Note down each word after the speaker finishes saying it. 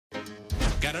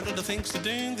Got a lot of things to do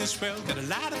in this world. Got a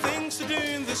lot of things to do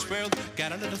in this world.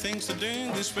 Got a lot of things to do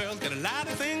in this world. Got a lot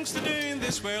of things to do in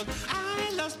this world.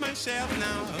 I lost myself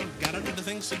now. Got a lot of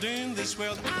things to do in this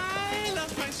world. I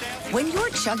lost myself. When you're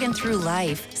chugging through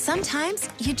life, sometimes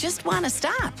you just want to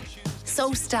stop.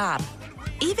 So stop.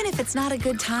 Even if it's not a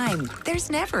good time, there's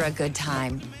never a good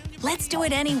time. Let's do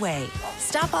it anyway.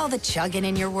 Stop all the chugging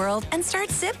in your world and start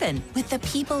sipping with the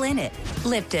people in it.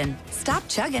 Lipton. Stop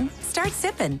chugging. Start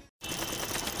sipping.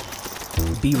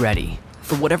 Be ready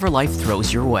for whatever life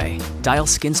throws your way. Dial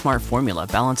Skin Smart Formula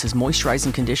balances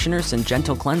moisturizing conditioners and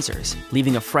gentle cleansers,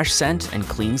 leaving a fresh scent and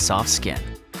clean, soft skin.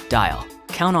 Dial.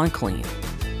 Count on clean.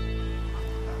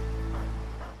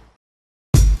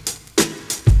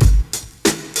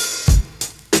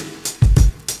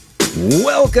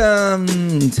 Welcome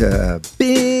to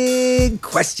Big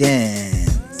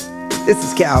Questions. This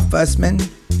is Cal Fussman.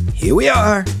 Here we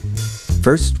are.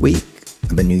 First week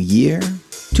of a new year,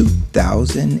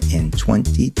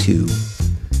 2022.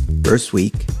 First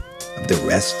week of the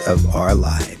rest of our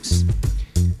lives.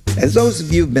 As those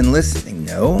of you who've been listening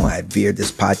know, I veered this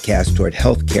podcast toward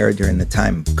healthcare during the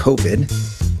time of COVID.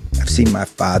 I've seen my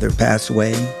father pass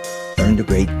away, learned a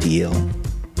great deal.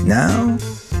 Now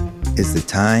is the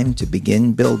time to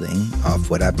begin building off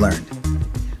what I've learned.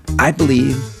 I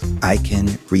believe I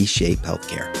can reshape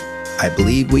healthcare. I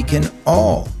believe we can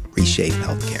all reshape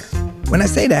healthcare. When I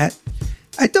say that,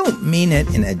 I don't mean it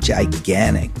in a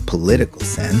gigantic political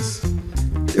sense.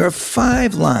 There are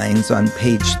 5 lines on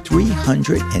page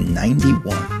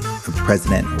 391 of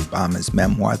President Obama's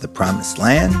memoir, The Promised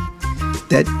Land,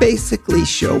 that basically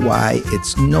show why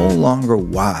it's no longer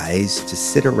wise to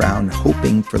sit around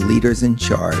hoping for leaders in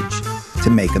charge to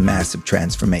make a massive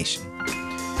transformation.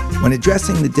 When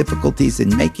addressing the difficulties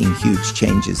in making huge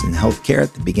changes in healthcare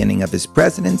at the beginning of his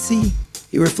presidency,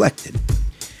 he reflected.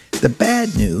 The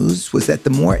bad news was that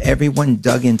the more everyone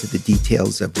dug into the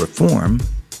details of reform,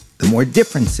 the more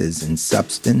differences in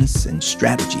substance and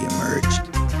strategy emerged,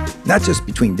 not just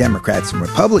between Democrats and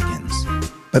Republicans,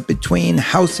 but between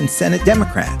House and Senate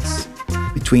Democrats,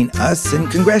 between us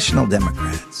and congressional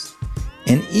Democrats,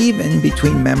 and even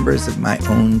between members of my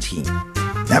own team.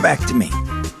 Now back to me.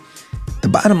 The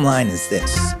bottom line is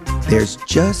this: there's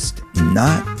just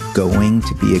not going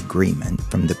to be agreement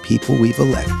from the people we've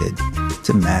elected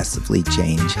to massively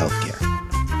change healthcare,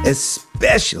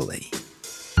 especially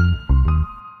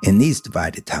in these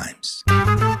divided times.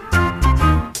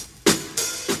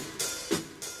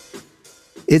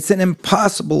 It's an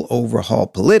impossible overhaul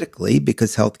politically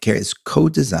because healthcare is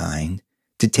co-designed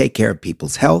to take care of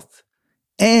people's health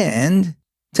and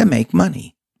to make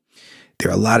money.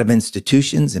 There are a lot of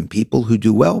institutions and people who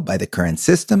do well by the current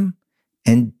system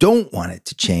and don't want it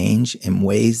to change in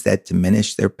ways that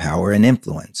diminish their power and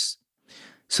influence.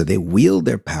 So they wield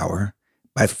their power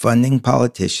by funding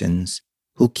politicians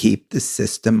who keep the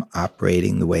system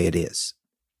operating the way it is.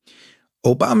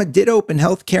 Obama did open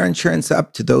health care insurance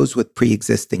up to those with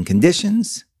pre-existing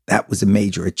conditions. That was a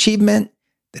major achievement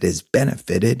that has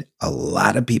benefited a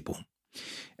lot of people.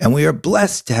 And we are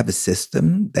blessed to have a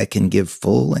system that can give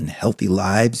full and healthy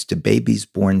lives to babies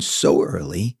born so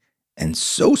early and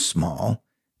so small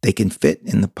they can fit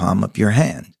in the palm of your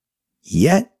hand.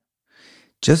 Yet,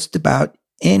 just about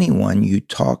anyone you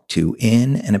talk to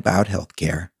in and about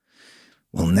healthcare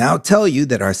will now tell you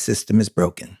that our system is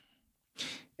broken.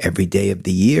 Every day of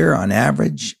the year, on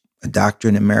average, a doctor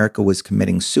in America was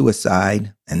committing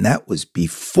suicide, and that was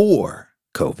before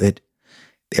COVID.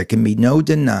 There can be no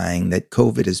denying that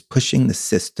COVID is pushing the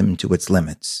system to its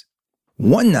limits.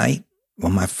 One night,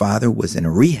 when my father was in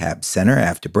a rehab center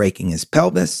after breaking his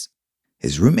pelvis,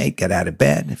 his roommate got out of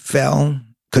bed, fell,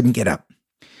 couldn't get up.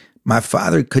 My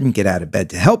father couldn't get out of bed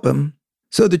to help him,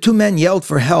 so the 2 men yelled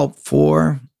for help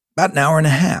for about an hour and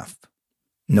a half.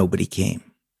 Nobody came.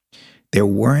 There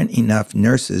weren't enough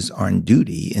nurses on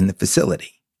duty in the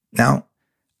facility. Now,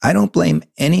 I don't blame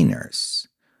any nurse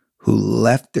who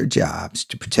left their jobs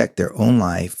to protect their own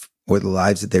life or the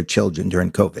lives of their children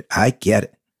during COVID. I get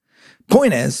it.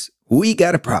 Point is, we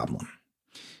got a problem.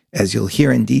 As you'll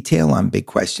hear in detail on Big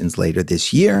Questions later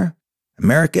this year,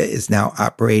 America is now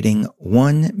operating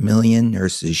 1 million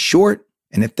nurses short,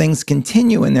 and if things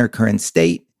continue in their current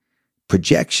state,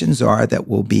 projections are that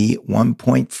we'll be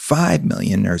 1.5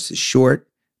 million nurses short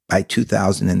by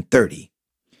 2030.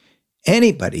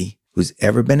 Anybody who's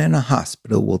ever been in a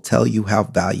hospital will tell you how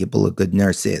valuable a good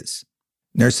nurse is.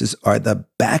 Nurses are the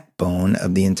backbone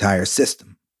of the entire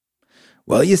system.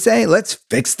 Well, you say, let's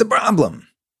fix the problem.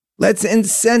 Let's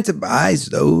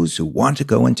incentivize those who want to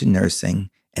go into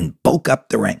nursing and bulk up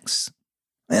the ranks.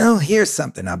 Well, here's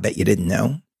something I bet you didn't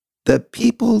know. The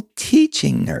people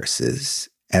teaching nurses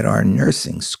at our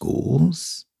nursing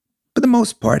schools, for the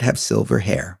most part, have silver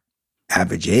hair,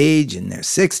 average age in their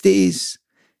 60s,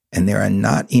 and there are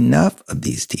not enough of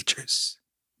these teachers.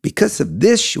 Because of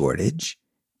this shortage,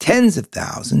 tens of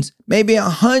thousands, maybe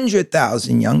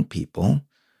 100,000 young people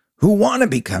who want to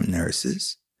become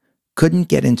nurses couldn't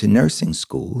get into nursing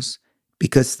schools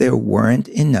because there weren't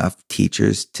enough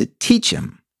teachers to teach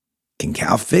them. Can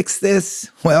Cal fix this?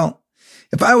 Well,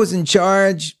 if I was in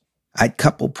charge, I'd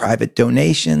couple private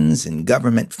donations and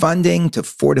government funding to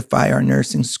fortify our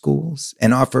nursing schools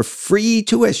and offer free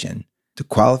tuition to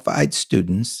qualified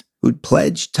students who'd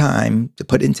pledge time to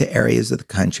put into areas of the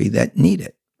country that need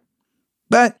it.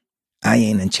 But I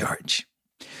ain't in charge.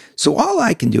 So all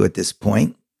I can do at this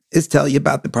point is tell you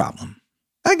about the problem.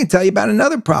 I can tell you about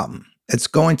another problem that's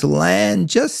going to land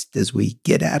just as we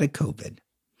get out of COVID.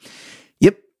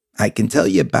 Yep, I can tell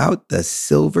you about the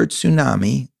silver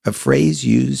tsunami, a phrase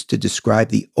used to describe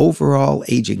the overall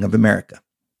aging of America.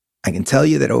 I can tell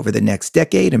you that over the next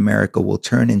decade, America will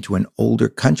turn into an older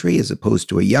country as opposed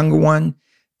to a younger one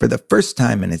for the first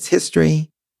time in its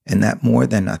history, and that more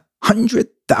than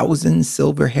 100,000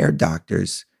 silver-haired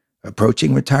doctors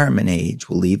approaching retirement age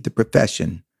will leave the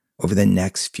profession over the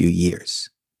next few years.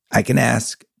 I can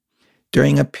ask,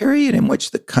 during a period in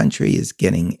which the country is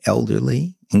getting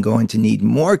elderly and going to need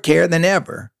more care than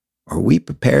ever, are we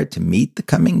prepared to meet the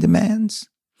coming demands?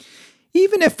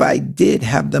 Even if I did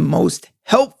have the most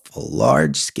helpful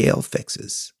large-scale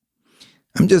fixes,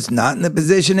 I'm just not in the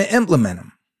position to implement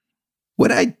them.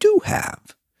 What I do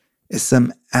have is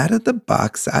some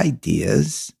out-of-the-box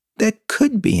ideas that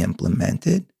could be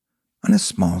implemented on a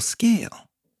small scale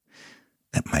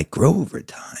that might grow over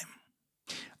time.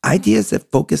 Ideas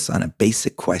that focus on a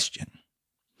basic question.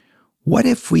 What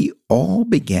if we all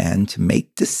began to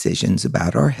make decisions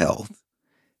about our health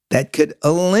that could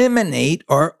eliminate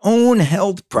our own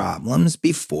health problems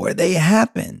before they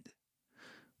happened?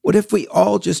 What if we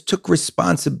all just took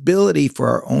responsibility for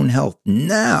our own health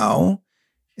now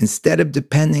instead of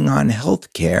depending on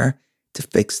health care to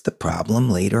fix the problem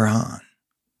later on?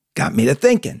 Got me to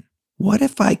thinking, what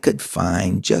if I could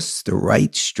find just the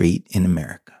right street in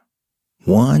America?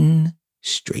 One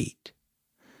street.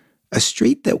 A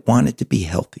street that wanted to be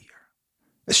healthier.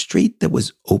 A street that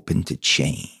was open to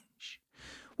change.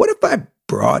 What if I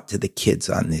brought to the kids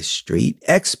on this street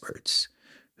experts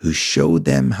who showed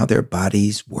them how their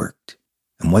bodies worked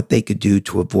and what they could do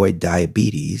to avoid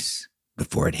diabetes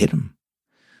before it hit them?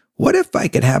 What if I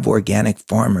could have organic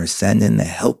farmers send in the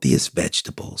healthiest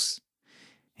vegetables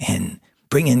and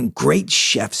bring in great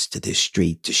chefs to this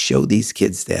street to show these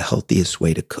kids the healthiest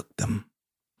way to cook them?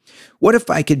 What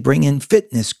if I could bring in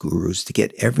fitness gurus to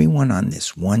get everyone on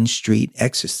this one street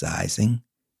exercising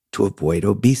to avoid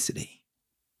obesity?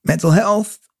 Mental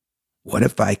health? What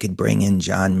if I could bring in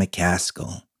John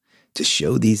McCaskill to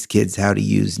show these kids how to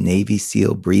use Navy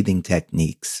SEAL breathing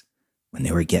techniques when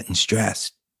they were getting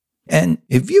stressed? And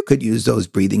if you could use those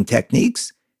breathing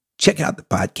techniques, check out the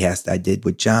podcast I did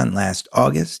with John last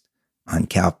August on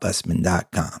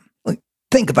calfussman.com.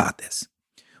 Think about this.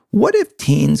 What if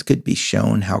teens could be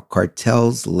shown how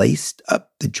cartels laced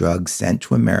up the drugs sent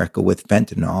to America with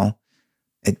fentanyl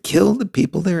that killed the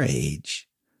people their age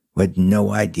who had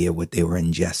no idea what they were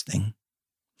ingesting?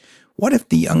 What if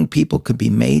the young people could be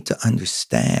made to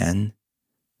understand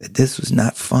that this was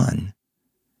not fun?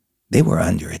 They were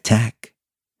under attack.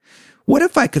 What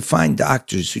if I could find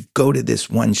doctors who'd go to this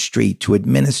one street to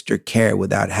administer care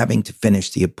without having to finish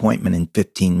the appointment in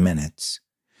 15 minutes?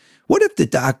 What if the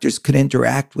doctors could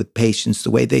interact with patients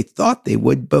the way they thought they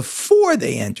would before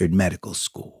they entered medical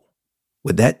school?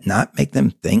 Would that not make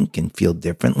them think and feel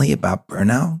differently about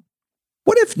burnout?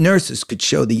 What if nurses could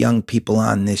show the young people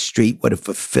on this street what a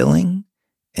fulfilling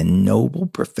and noble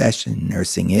profession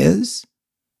nursing is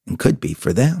and could be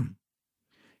for them?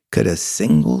 Could a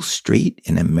single street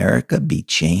in America be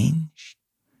changed?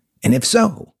 And if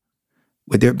so,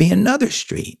 would there be another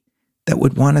street that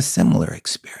would want a similar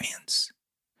experience?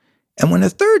 And when a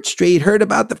third street heard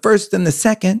about the first and the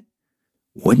second,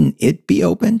 wouldn't it be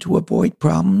open to avoid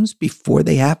problems before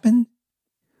they happened?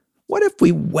 What if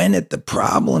we went at the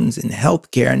problems in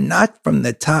healthcare not from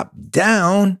the top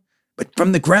down, but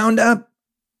from the ground up?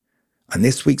 On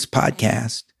this week's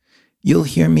podcast, you'll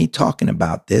hear me talking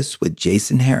about this with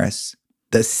Jason Harris,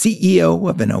 the CEO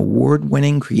of an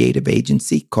award-winning creative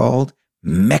agency called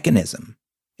Mechanism,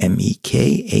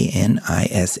 Mekanism.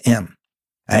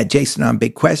 I had Jason on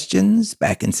Big Questions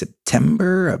back in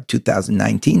September of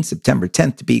 2019, September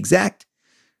 10th to be exact,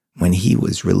 when he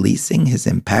was releasing his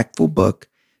impactful book,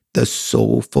 The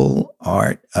Soulful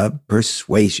Art of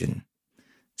Persuasion.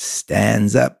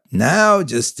 Stands up now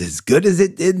just as good as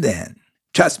it did then.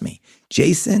 Trust me,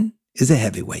 Jason is a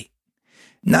heavyweight.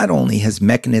 Not only has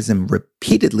Mechanism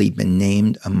repeatedly been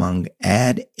named among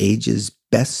Ad Age's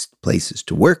best places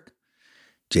to work,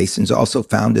 Jason's also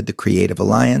founded the Creative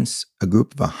Alliance, a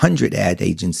group of 100 ad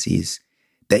agencies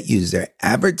that use their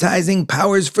advertising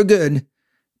powers for good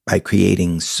by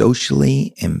creating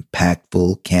socially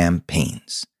impactful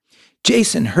campaigns.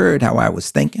 Jason heard how I was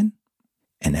thinking,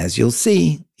 and as you'll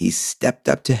see, he stepped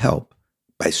up to help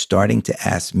by starting to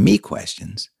ask me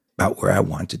questions about where I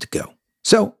wanted to go.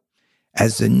 So,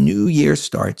 as the new year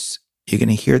starts, you're going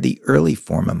to hear the early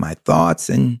form of my thoughts,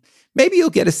 and maybe you'll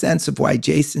get a sense of why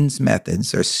Jason's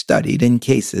methods are studied in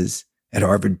cases at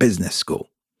Harvard Business School.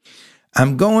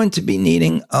 I'm going to be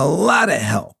needing a lot of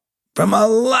help from a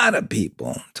lot of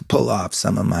people to pull off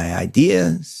some of my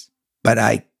ideas, but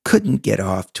I couldn't get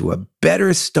off to a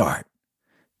better start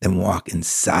than walking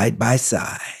side by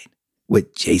side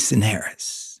with Jason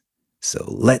Harris. So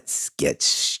let's get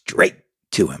straight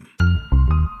to him.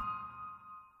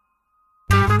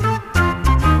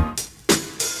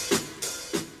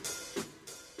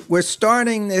 We're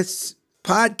starting this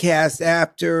podcast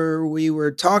after we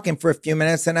were talking for a few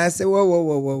minutes, and I said,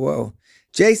 whoa.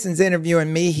 Jason's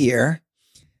interviewing me here,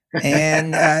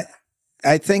 and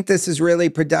I think this is really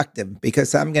productive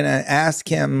because I'm going to ask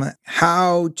him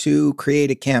how to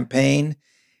create a campaign.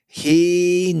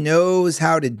 He knows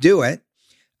how to do it,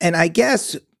 and I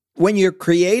guess when you're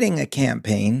creating a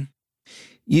campaign,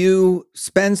 you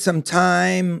spend some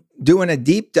time doing a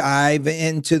deep dive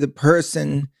into the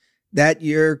person that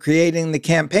you're creating the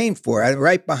campaign for.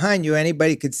 Right behind you,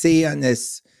 anybody could see on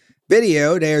this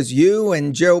video, there's you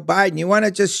and Joe Biden. You want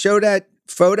to just show that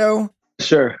photo?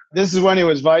 Sure. This is when he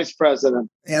was vice president.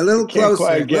 Yeah, a little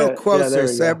closer.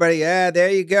 So everybody, there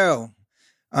you go.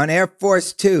 On Air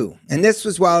Force Two. And this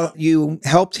was while you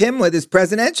helped him with his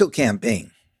presidential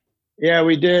campaign. Yeah,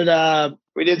 we did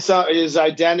his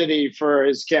identity for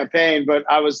his campaign, but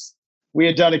we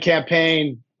had done a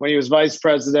campaign when he was vice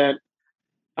president.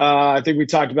 I think we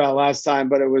talked about it last time,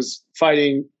 but it was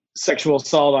fighting sexual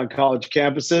assault on college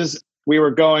campuses. We were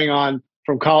going on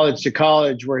from college to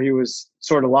college where he was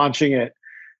sort of launching it.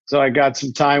 So I got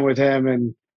some time with him,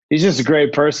 and he's just a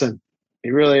great person. He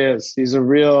really is. He's a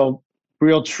real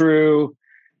true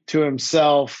to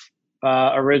himself,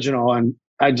 original. And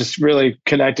I just really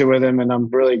connected with him, and I'm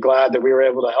really glad that we were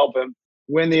able to help him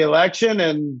win the election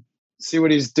and see what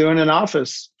he's doing in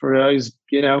office he's,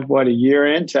 a year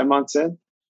in, 10 months in.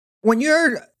 When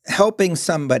you're helping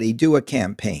somebody do a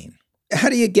campaign, how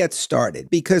do you get started?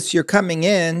 Because you're coming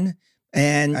in,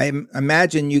 and I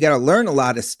imagine you got to learn a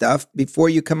lot of stuff before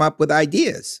you come up with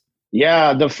ideas.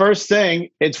 Yeah, the first thing,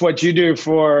 it's what you do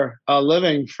for a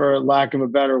living, for lack of a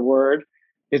better word.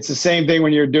 It's the same thing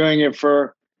when you're doing it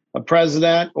for a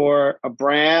president or a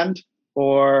brand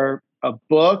or a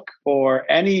book or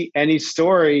any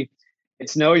story.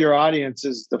 It's know your audience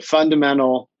is the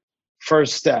fundamental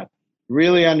first step.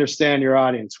 Really understand your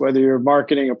audience, whether you're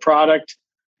marketing a product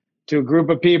to a group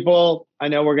of people. I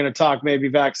know we're going to talk maybe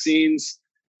vaccines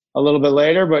a little bit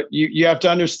later, but you have to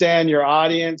understand your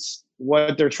audience,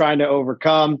 what they're trying to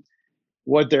overcome,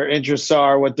 what their interests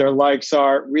are, what their likes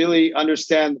are. Really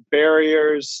understand the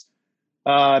barriers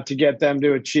to get them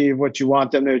to achieve what you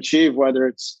want them to achieve, whether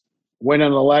it's win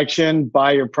an election,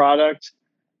 buy your product,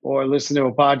 or listen to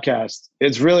a podcast.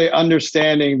 It's really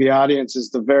understanding the audience is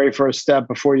the very first step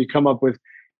before you come up with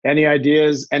any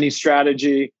ideas, any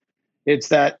strategy. It's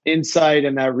that insight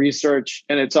and that research,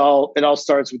 and it all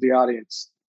starts with the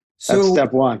audience. That's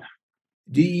step one.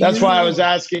 That's why I was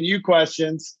asking you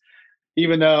questions,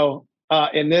 even though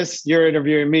in this you're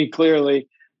interviewing me clearly,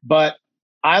 but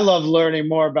I love learning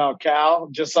more about Cal.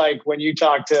 Just like when you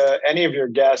talk to any of your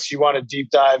guests, you want to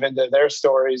deep dive into their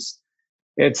stories.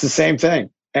 It's the same thing.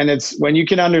 And it's when you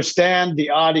can understand the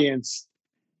audience,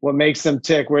 what makes them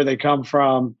tick, where they come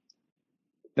from,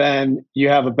 then you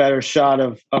have a better shot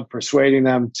of persuading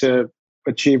them to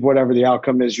achieve whatever the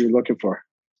outcome is you're looking for.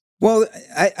 Well,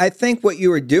 I think what you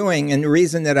were doing, and the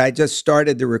reason that I just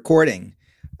started the recording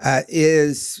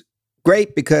is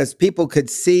great because people could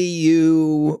see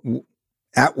you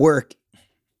at work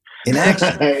in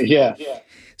action. Yeah.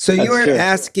 So you were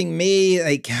asking me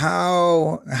like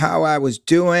how I was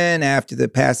doing after the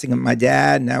passing of my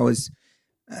dad, and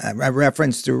I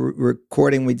referenced a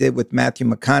recording we did with Matthew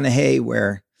McConaughey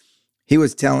where he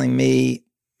was telling me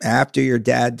after your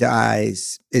dad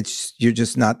dies, you're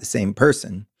just not the same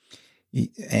person,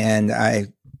 and I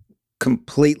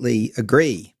completely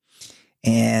agree.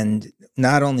 And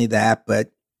not only that,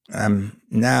 but I'm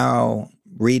now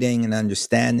reading and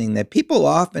understanding that people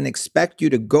often expect you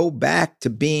to go back to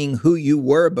being who you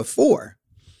were before.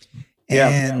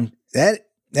 And that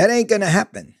ain't going to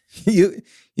happen.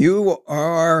 You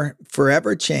are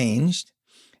forever changed.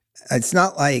 It's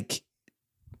not like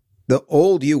the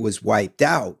old you was wiped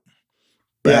out,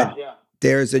 but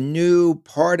there's a new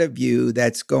part of you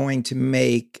that's going to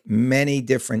make many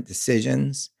different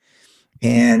decisions.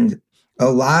 And a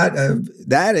lot of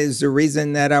that is the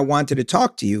reason that I wanted to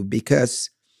talk to you, because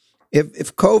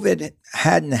if COVID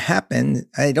hadn't happened,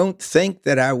 I don't think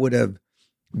that I would have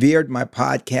veered my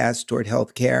podcast toward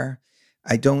healthcare.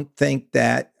 I don't think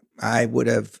that I would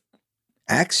have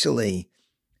actually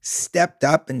stepped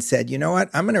up and said, you know what,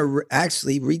 I'm going to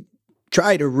actually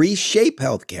try to reshape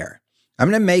healthcare. I'm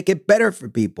going to make it better for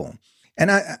people. And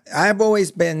I've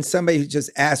always been somebody who just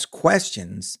asks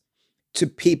questions to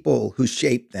people who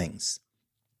shape things.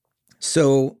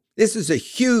 So this is a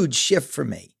huge shift for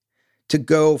me, to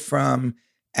go from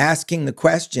asking the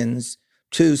questions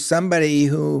to somebody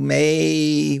who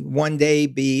may one day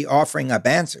be offering up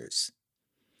answers.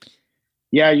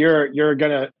 Yeah, you're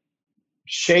going to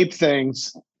shape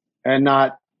things and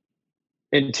not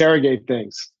interrogate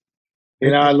things.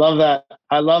 I love that.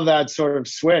 I love that sort of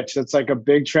switch. It's like a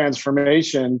big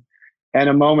transformation and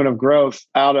a moment of growth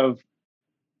out of,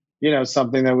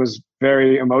 something that was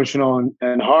very emotional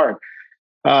and hard.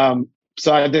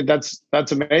 So I think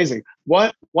that's amazing.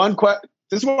 This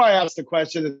is why I asked the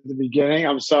question at the beginning.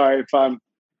 I'm sorry if I'm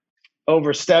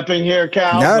overstepping here,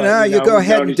 Cal. No, you go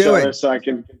ahead and do it. So I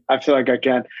feel like I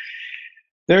can.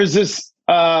 There's this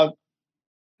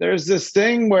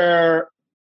thing where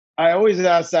I always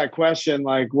ask that question,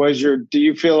 like, do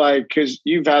you feel like, because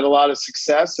you've had a lot of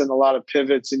success and a lot of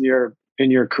pivots in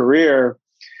your career,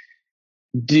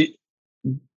 do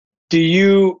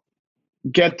you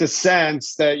get the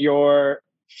sense that your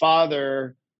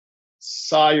father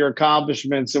saw your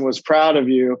accomplishments and was proud of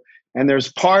you? And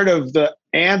there's part of the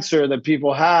answer that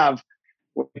people have,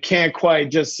 can't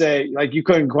quite just say, like, you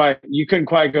couldn't quite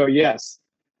go, yes,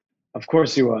 of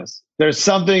course he was. There's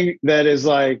something that is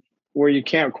like where you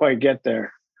can't quite get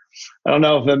there. I don't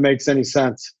know if that makes any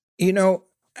sense.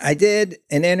 I did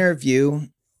an interview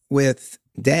with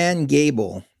Dan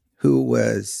Gable, who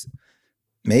was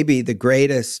maybe the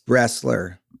greatest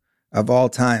wrestler of all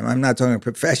time. I'm not talking a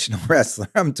professional wrestler.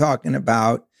 I'm talking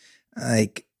about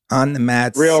like on the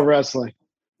mats. Real wrestling.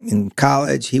 In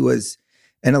college, he was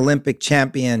an Olympic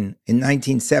champion in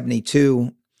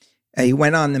 1972. He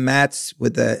went on the mats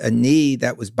with a knee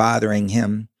that was bothering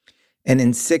him. And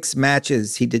in 6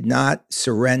 matches, he did not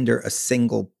surrender a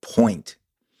single point.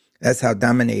 That's how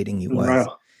dominating he was.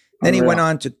 Unreal. Then he went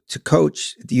on to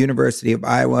coach at the University of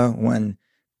Iowa, won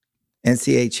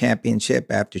NCAA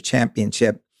championship after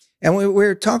championship. And we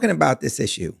were talking about this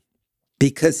issue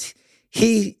because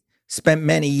he spent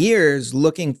many years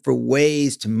looking for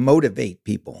ways to motivate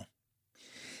people.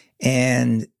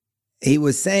 And he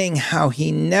was saying how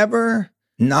he never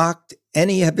knocked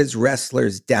any of his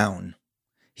wrestlers down.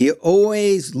 He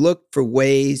always looked for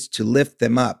ways to lift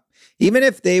them up. Even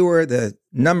if they were the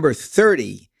number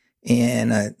 30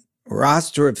 in a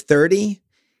roster of 30,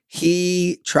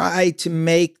 he tried to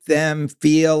make them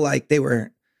feel like they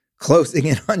were closing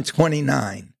in on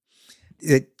 29.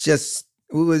 It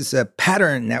was a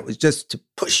pattern that was just to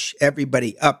push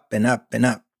everybody up and up and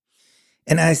up.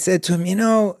 And I said to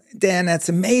him, Dan, that's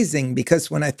amazing,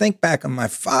 because when I think back on my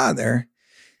father,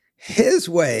 his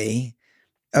way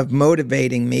of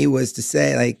motivating me was to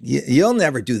say, like, you'll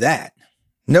never do that.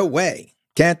 No way.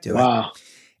 Can't do it.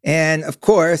 And of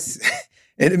course,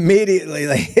 it immediately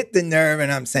hit the nerve,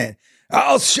 and I'm saying,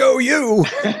 I'll show you.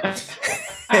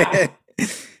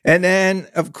 And then,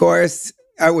 of course,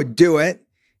 I would do it.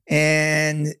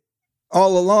 And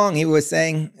all along, he was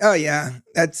saying, oh, yeah,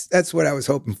 that's what I was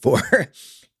hoping for.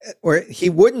 Or he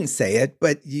wouldn't say it,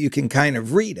 but you can kind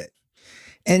of read it.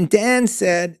 And Dan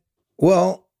said,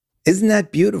 well, isn't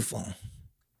that beautiful?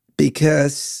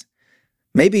 Because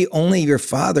maybe only your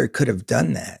father could have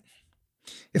done that.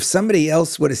 If somebody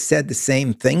else would have said the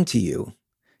same thing to you,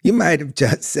 you might have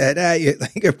just said,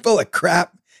 you're full of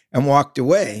crap, and walked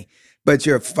away. But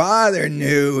your father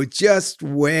knew just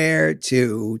where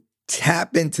to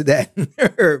tap into that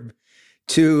nerve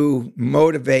to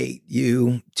motivate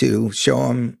you, to show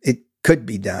him it could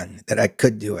be done, that I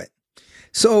could do it.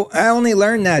 So I only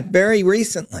learned that very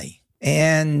recently.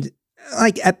 And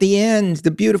at the end,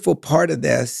 the beautiful part of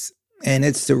this, and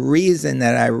it's the reason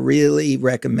that I really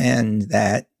recommend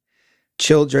that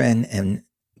children and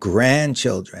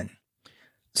grandchildren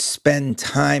spend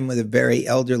time with a very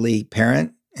elderly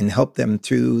parent and help them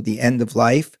through the end of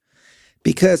life,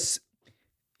 because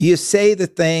you say the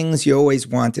things you always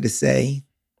wanted to say.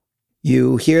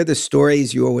 You hear the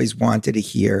stories you always wanted to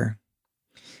hear.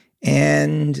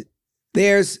 And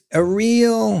there's a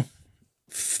real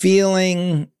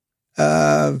feeling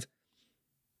of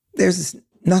there's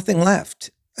nothing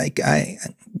left. Like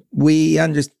we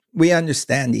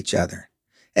understand each other.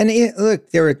 And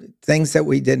look, there were things that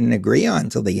we didn't agree on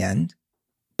till the end.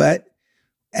 But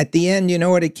at the end, you know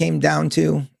what it came down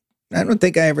to? I don't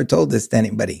think I ever told this to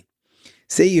anybody.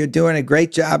 See, you're doing a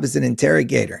great job as an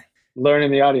interrogator.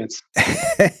 Learning the audience.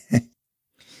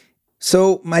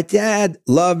 So my dad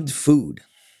loved food.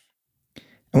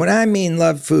 And when I mean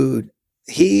loved food,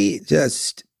 he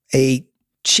just ate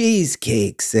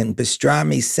cheesecakes and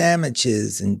pastrami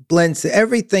sandwiches and blends.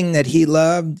 Everything that he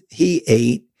loved, he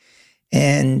ate.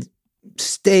 And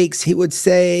steaks, he would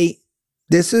say,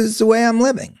 this is the way I'm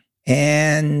living.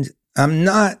 And I'm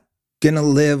not going to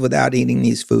live without eating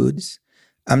these foods.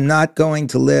 I'm not going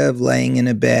to live laying in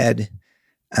a bed.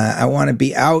 I want to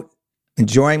be out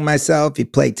enjoying myself. He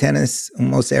played tennis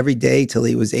almost every day till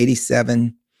he was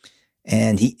 87.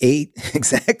 And he ate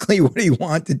exactly what he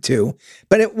wanted to.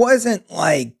 But it wasn't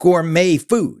like gourmet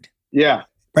food. Yeah.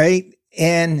 Right?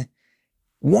 And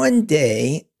one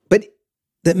day, but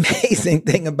the amazing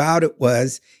thing about it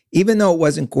was, even though it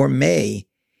wasn't gourmet,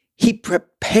 he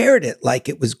prepared it like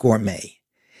it was gourmet.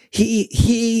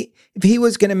 If he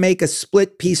was going to make a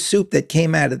split pea soup that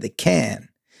came out of the can,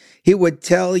 he would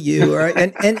tell you,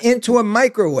 and into a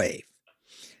microwave,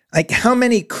 like how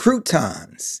many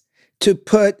croutons to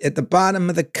put at the bottom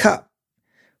of the cup.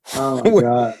 Oh my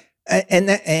God.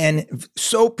 And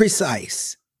so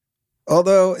precise.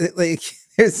 Although like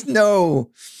there's no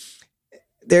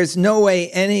way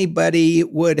anybody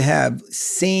would have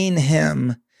seen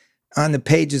him on the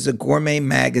pages of Gourmet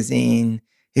magazine.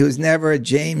 He was never a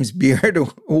James Beard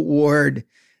Award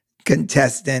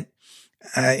contestant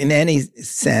in any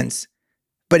sense,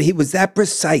 but he was that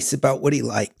precise about what he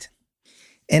liked.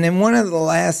 And in one of the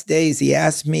last days, he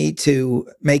asked me to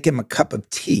make him a cup of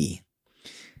tea,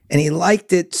 and he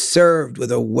liked it served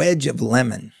with a wedge of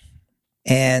lemon.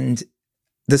 And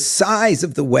the size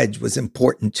of the wedge was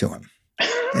important to him.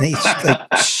 And he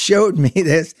showed me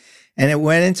this, and it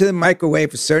went into the microwave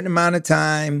for a certain amount of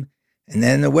time. And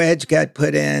then the wedge got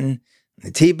put in,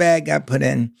 the tea bag got put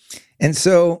in. And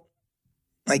so,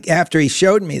 like, after he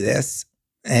showed me this,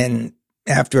 and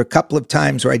after a couple of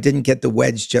times where I didn't get the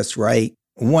wedge just right,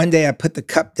 one day I put the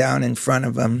cup down in front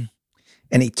of him,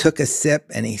 and he took a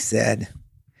sip, and he said,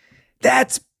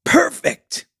 "That's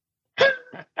perfect."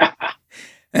 And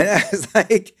I was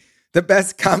like, the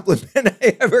best compliment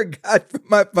I ever got from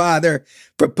my father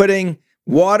for putting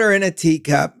water in a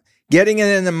teacup, getting it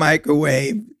in the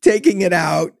microwave, taking it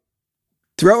out,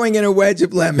 throwing in a wedge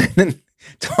of lemon, and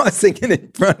tossing it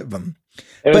in front of him.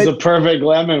 It was a perfect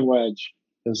lemon wedge.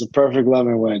 It was a perfect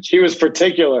lemon wedge. He was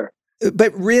particular.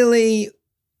 But really,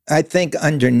 I think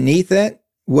underneath it,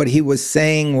 what he was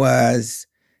saying was,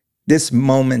 this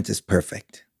moment is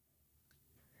perfect.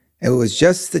 It was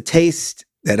just the taste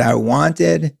that I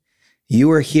wanted. You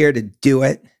were here to do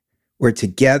it. We're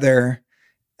together.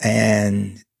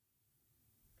 And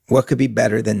what could be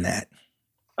better than that?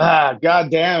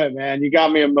 God damn it, man. You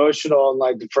got me emotional in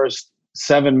like the first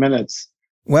 7 minutes.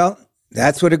 Well,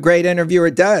 that's what a great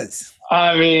interviewer does.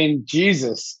 I mean,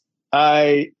 Jesus,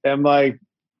 I am like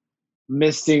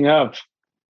misting up.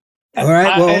 All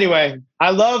right. Well, anyway,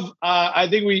 I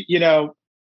think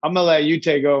I'm going to let you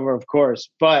take over, of course,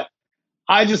 but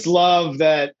I just love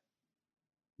that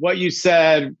what you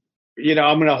said,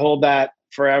 I'm going to hold that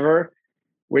forever,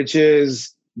 which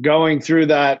is going through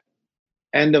that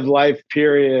end of life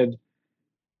period.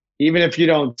 Even if you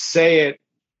don't say it,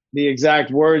 the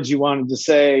exact words you wanted to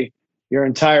say your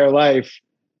entire life,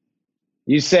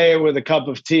 you say it with a cup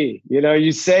of tea.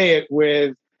 You say it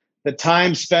with the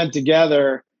time spent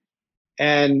together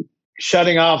and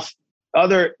shutting off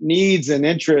other needs and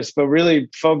interests, but really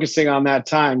focusing on that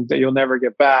time that you'll never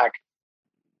get back,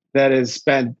 that is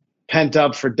spent pent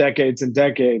up for decades and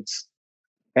decades.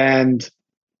 And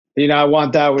I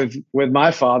want that with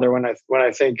my father when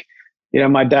I think,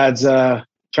 my dad's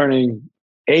turning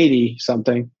 80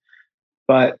 something,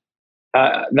 but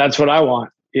that's what I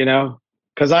want,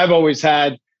 because I've always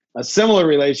had a similar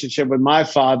relationship with my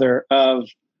father of,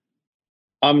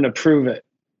 I'm going to prove it.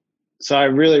 So I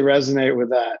really resonate with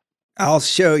that. I'll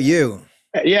show you.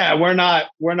 Yeah, we're not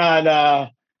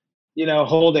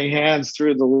holding hands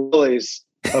through the lilies,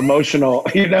 emotional,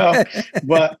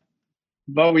 but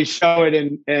we show it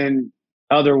in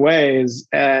other ways,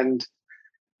 and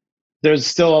there's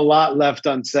still a lot left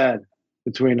unsaid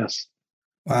between us.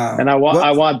 Wow. And I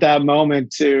want that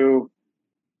moment to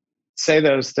say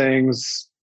those things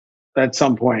at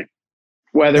some point,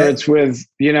 whether it's with,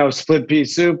 split pea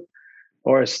soup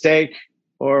or a steak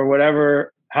or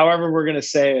whatever however we're going to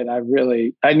say it,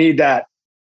 I need that.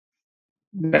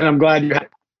 And I'm glad you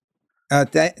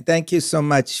Thank you so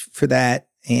much for that.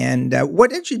 And what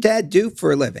did your dad do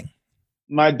for a living?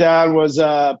 My dad was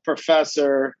a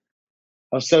professor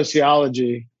of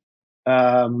sociology,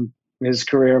 his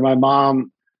career. My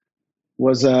mom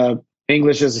was a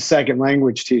English as a second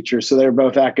language teacher. So they were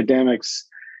both academics.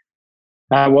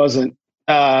 I wasn't.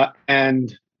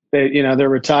 And they're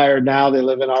retired now. They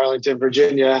live in Arlington,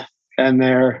 Virginia, and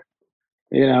they're,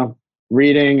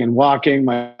 reading and walking.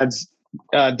 My dad's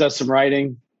does some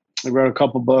writing. He wrote a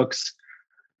couple books,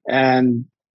 and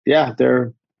yeah,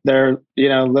 they're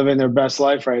living their best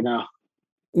life right now.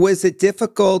 Was it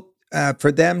difficult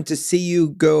for them to see you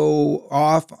go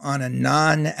off on a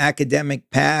non-academic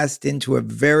path into a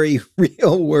very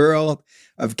real world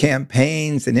of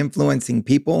campaigns and influencing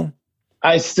people?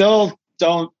 I still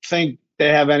don't think they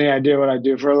have any idea what I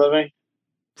do for a living.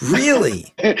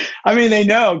 Really? I mean, they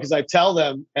know because I tell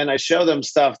them and I show them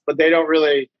stuff, but they don't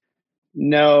really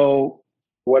know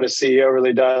what a CEO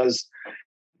really does.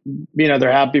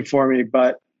 They're happy for me,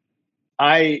 but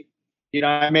I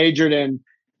majored in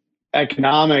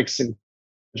economics and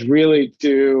really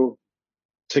to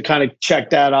kind of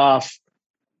check that off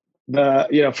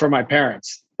for my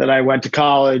parents, that I went to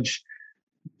college,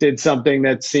 did something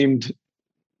that seemed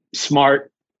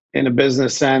smart in a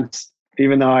business sense,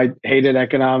 even though I hated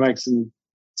economics and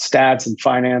stats and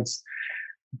finance.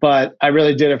 But I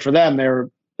really did it for them. They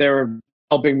were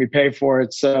helping me pay for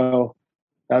it, so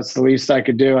that's the least I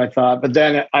could do, I thought. But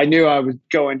then I knew I would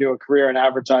go into a career in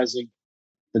advertising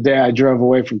the day I drove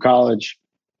away from college,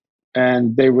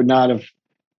 and they would not have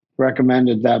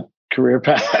recommended that career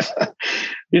path.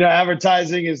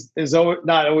 Advertising is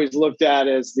not always looked at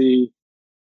as the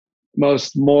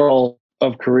most moral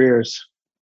of careers.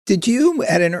 Did you,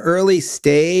 at an early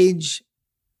stage,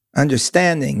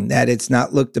 understanding that it's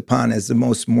not looked upon as the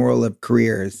most moral of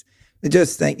careers,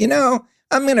 just think,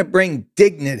 I'm going to bring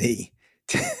dignity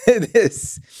to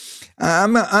this.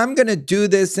 I'm going to do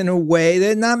this in a way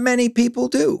that not many people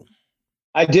do?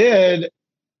 I did.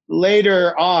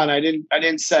 Later on, I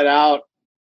didn't set out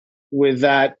with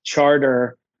that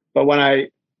charter, but when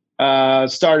I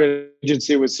started an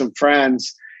agency with some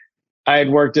friends, I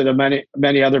had worked at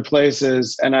many other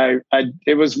places, and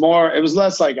it was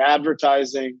less like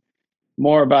advertising,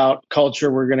 more about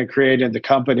culture we're going to create in the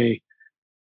company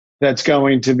that's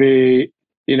going to be,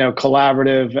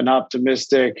 collaborative and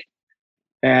optimistic,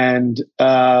 and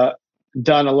done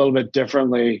a little bit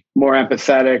differently, more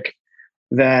empathetic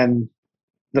than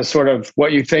the sort of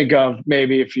what you think of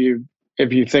maybe if you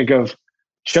think of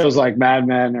shows like Mad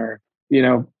Men or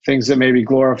things that maybe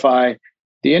glorify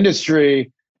the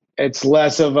industry. It's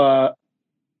less of a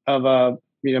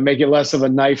make it less of a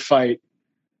knife fight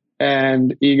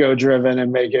and ego driven,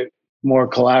 and make it more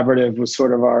collaborative was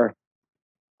sort of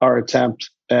our attempt.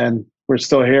 And we're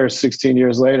still here 16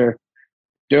 years later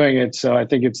doing it. So I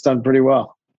think it's done pretty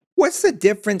well. What's the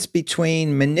difference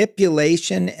between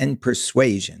manipulation and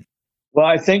persuasion? Well,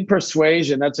 I think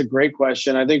persuasion, that's a great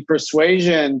question. I think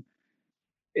persuasion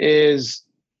is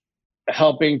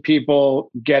helping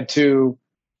people get to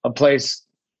a place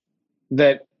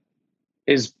that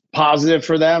is positive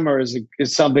for them, or is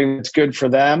something that's good for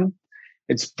them.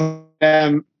 It's putting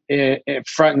them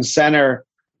front and center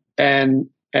and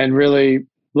really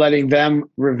letting them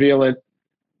reveal it.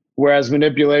 Whereas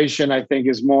manipulation, I think,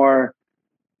 is more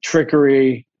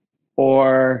trickery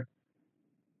or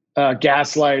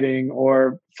gaslighting,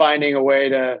 or finding a way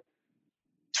to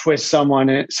twist someone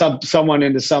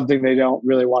into something they don't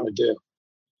really want to do.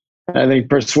 And I think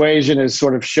persuasion is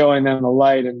sort of showing them the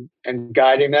light and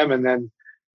guiding them, and then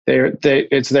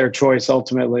it's their choice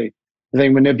ultimately. I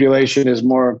think manipulation is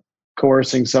more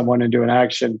coercing someone into an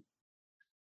action.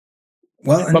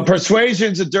 But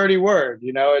persuasion's a dirty word,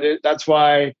 that's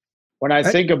why when I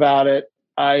think about it,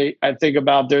 I think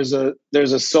about there's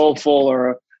a soulful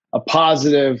or a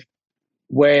positive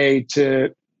way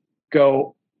to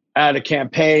go at a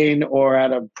campaign or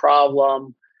at a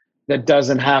problem that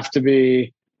doesn't have to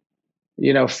be,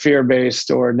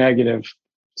 fear-based or negative.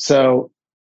 So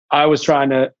I was trying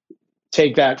to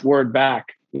take that word back,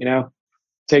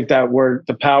 take that word,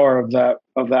 the power of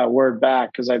that word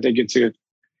back, because I think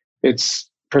it's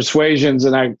persuasions,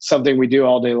 and something we do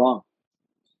all day long,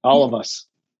 all of us.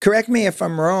 Correct me if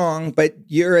I'm wrong, but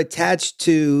you're attached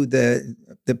to the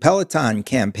Peloton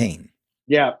campaign.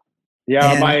 Yeah.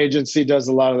 Yeah. My agency does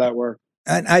a lot of that work.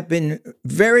 And I've been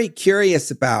very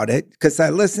curious about it because I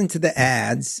listened to the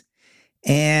ads,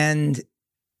 and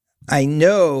I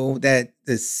know that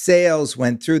the sales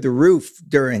went through the roof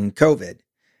during COVID,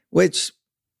 which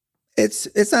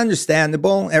It's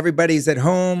understandable. Everybody's at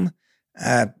home.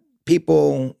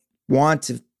 People want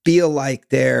to feel like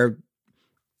they're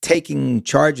taking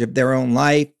charge of their own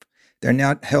life. They're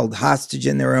not held hostage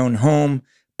in their own home.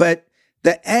 But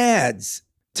the ads,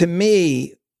 to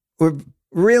me, were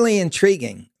really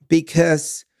intriguing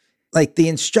because, like, the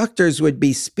instructors would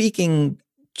be speaking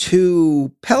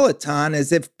to Peloton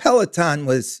as if Peloton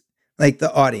was like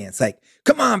the audience. Like,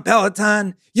 come on,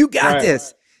 Peloton, you got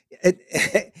this.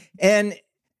 And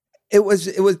it was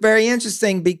very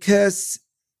interesting because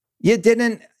you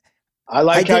didn't. I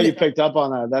like how you picked up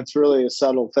on that. That's really a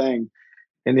subtle thing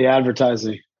in the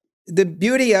advertising. The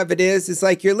beauty of it is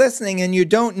like you're listening and you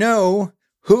don't know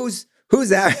who's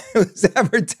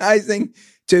advertising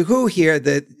to who here.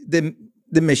 The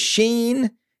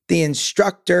machine, the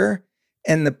instructor,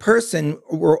 and the person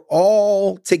were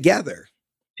all together.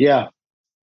 Yeah.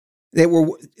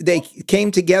 They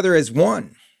came together as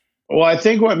one. Well, I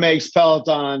think what makes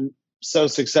Peloton so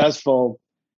successful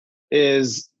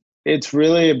is it's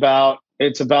about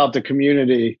the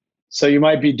community. So you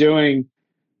might be doing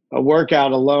a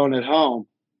workout alone at home,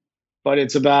 but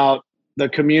it's about the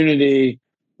community,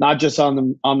 not just on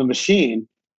the machine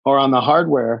or on the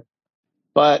hardware,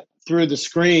 but through the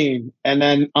screen. And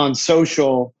then on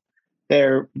social,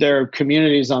 their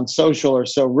communities on social are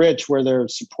so rich where they're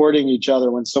supporting each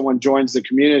other. When someone joins the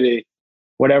community,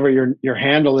 whatever your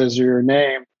handle is or your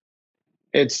name,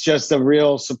 it's just a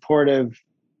real supportive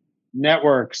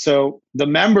network. So the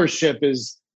membership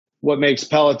is what makes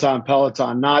Peloton,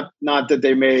 not that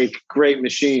they make great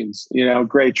machines,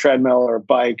 great treadmill or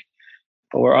bike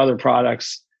or other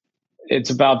products. It's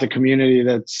about the community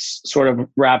that's sort of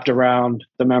wrapped around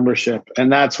the membership.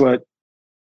 And that's what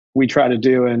we try to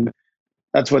do. And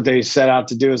that's what they set out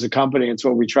to do as a company. It's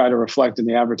what we try to reflect in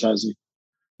the advertising.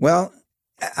 Well,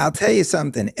 I'll tell you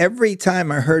something. Every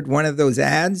time I heard one of those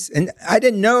ads, and I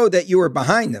didn't know that you were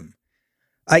behind them,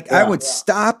 I would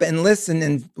stop and listen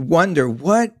and wonder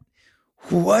what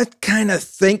kind of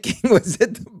thinking was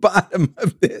at the bottom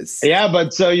of this. Yeah,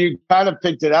 but so you kind of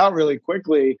picked it out really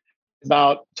quickly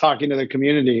about talking to the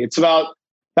community. It's about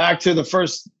back to the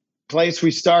first place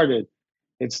we started.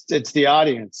 It's the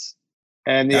audience,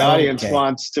 and the audience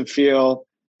wants to feel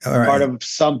part of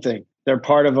something. They're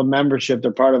part of a membership.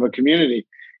 They're part of a community.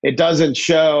 It doesn't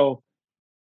show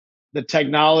the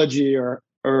technology or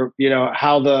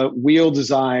how the wheel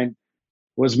design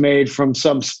was made from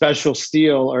some special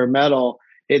steel or metal.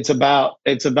 It's about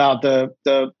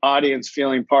the audience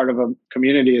feeling part of a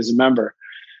community as a member.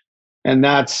 And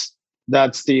that's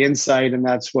the insight, and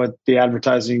that's what the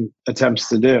advertising attempts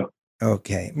to do.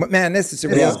 Okay. But man, this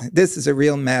is a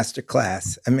real master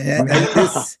class. I mean,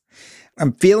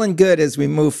 I'm feeling good as we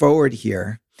move forward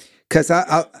here. Because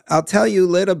I'll tell you a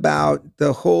little about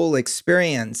the whole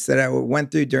experience that I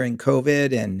went through during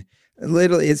COVID, and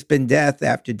literally it's been death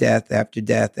after death after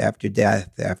death after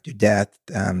death after death.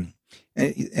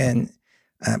 And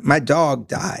my dog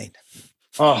died.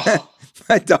 Oh,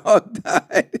 my dog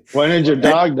died. When did your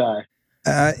dog die?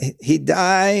 He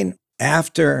died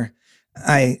after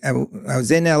I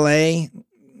was in LA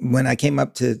when I came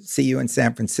up to see you in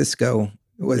San Francisco.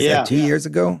 Was that 2 years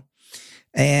ago?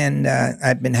 And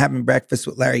I've been having breakfast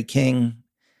with Larry King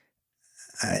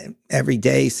every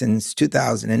day since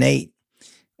 2008.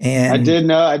 And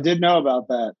I did know about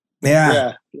that.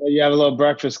 Yeah. You have a little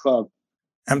breakfast club.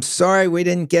 I'm sorry we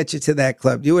didn't get you to that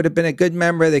club. You would have been a good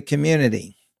member of the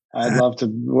community. Would have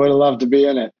loved to be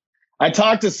in it. I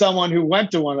talked to someone who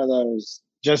went to one of those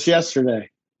just yesterday.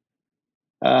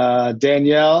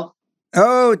 Danielle.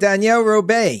 Oh, Danielle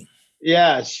Robay.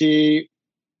 Yeah, she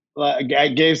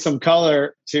gave some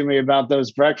color to me about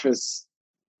those breakfasts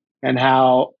and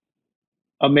how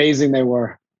amazing they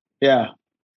were. Yeah.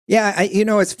 Yeah.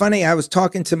 It's funny. I was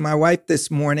talking to my wife this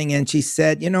morning and she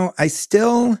said, I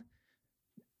still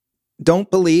don't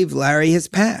believe Larry has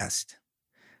passed.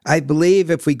 I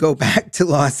believe if we go back to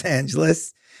Los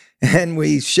Angeles and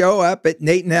we show up at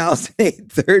Nate and Al's at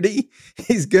 8:30,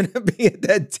 he's going to be at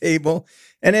that table.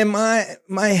 And in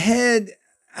my head,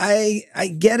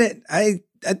 I get it. I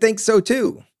think so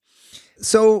too.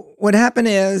 So what happened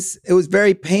is it was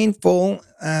very painful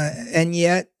and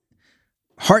yet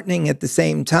heartening at the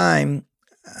same time.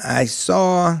 I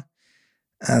saw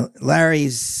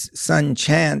Larry's son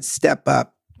Chance step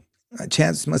up.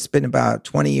 Chance must have been about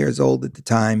 20 years old at the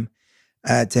time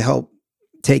to help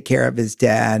take care of his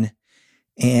dad.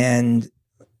 And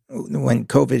when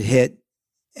COVID hit,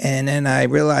 and then I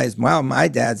realized, wow, my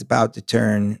dad's about to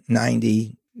turn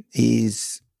 90.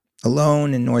 He's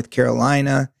alone in North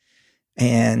Carolina.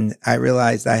 And I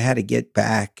realized I had to get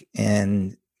back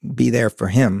and be there for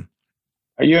him.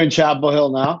 Are you in Chapel Hill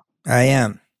now? I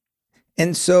am.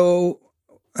 And so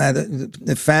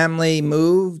the family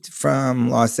moved from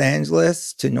Los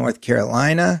Angeles to North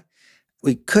Carolina.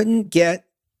 We couldn't get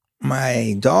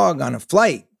my dog on a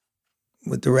flight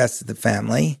with the rest of the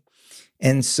family.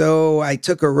 And so I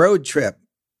took a road trip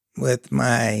with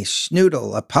my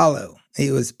schnoodle, Apollo.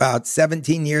 He was about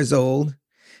 17 years old,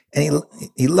 and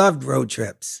he loved road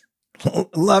trips.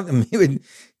 Loved him. He would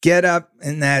get up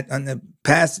on the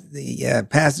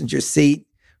passenger seat,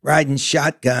 riding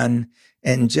shotgun,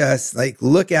 and just like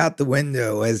look out the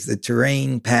window as the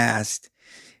terrain passed.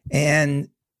 And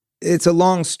it's a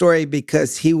long story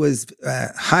because he was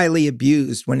highly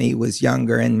abused when he was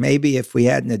younger. And maybe if we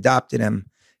hadn't adopted him,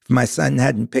 if my son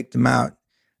hadn't picked him out,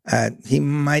 he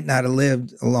might not have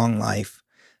lived a long life.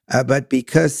 But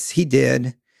because he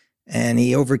did, and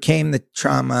he overcame the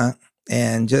trauma,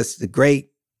 and just a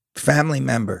great family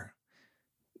member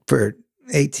for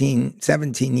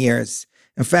 17 years.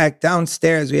 In fact,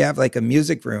 downstairs we have like a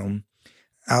music room.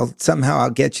 I'll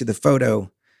get you the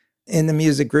photo. In the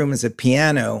music room is a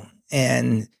piano,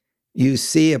 and you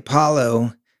see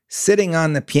Apollo sitting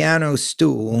on the piano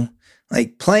stool,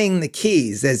 like playing the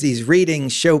keys as he's reading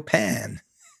Chopin.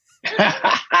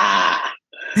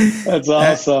 That's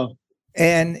awesome.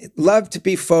 And loved to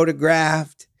be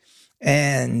photographed,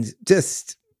 and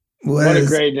just was... What a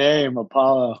great name,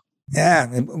 Apollo. Yeah,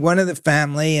 one of the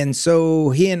family. And so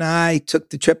he and I took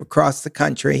the trip across the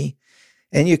country,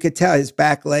 and you could tell his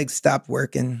back legs stopped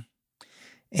working.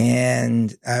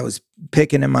 And I was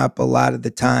picking him up a lot of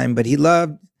the time, but he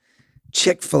loved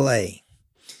Chick-fil-A.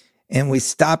 And we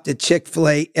stopped at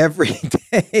Chick-fil-A every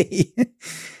day.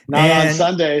 Not on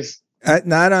Sundays.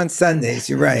 Not on Sundays,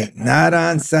 you're right. Not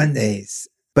on Sundays.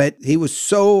 But he was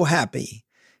so happy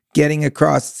getting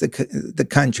across the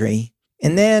country.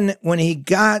 And then when he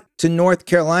got to North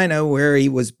Carolina, where he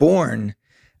was born,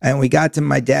 and we got to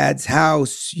my dad's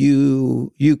house,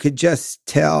 you could just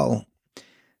tell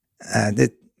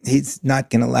that he's not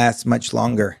going to last much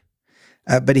longer.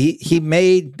 But he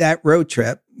made that road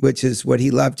trip, which is what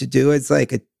he loved to do. It's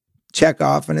like a check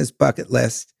off on his bucket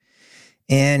list.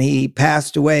 And he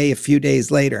passed away a few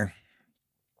days later.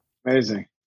 Amazing.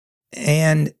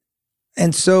 And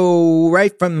so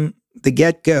right from the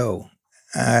get-go,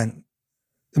 it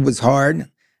was hard.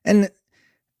 And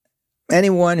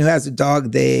anyone who has a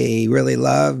dog they really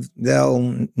love,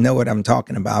 they'll know what I'm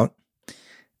talking about.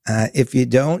 If you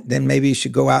don't, then maybe you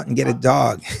should go out and get a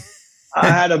dog. I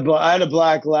had a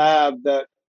black lab that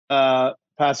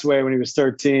passed away when he was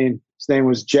 13. His name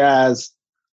was Jazz.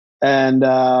 And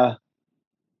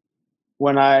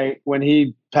when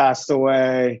he passed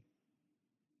away,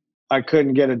 I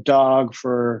couldn't get a dog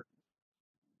for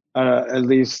at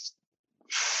least,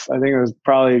 I think it was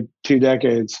probably 2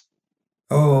 decades.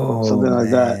 Oh, something like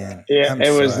that. Yeah, I'm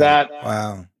it was sorry. that.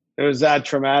 Wow. It was that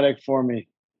traumatic for me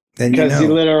Then because he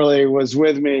literally was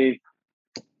with me,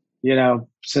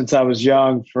 since I was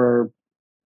young for,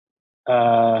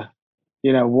 when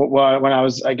I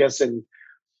was, I guess, in,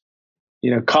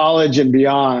 college and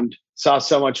beyond, saw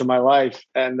so much of my life,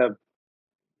 and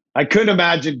I couldn't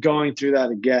imagine going through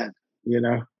that again,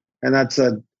 and that's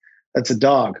a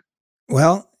dog.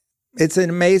 Well, it's an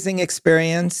amazing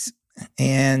experience,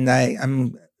 and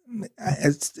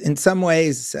it's, in some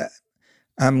ways,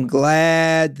 I'm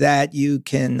glad that you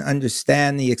can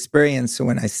understand the experience. So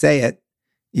when I say it,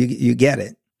 you get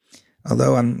it.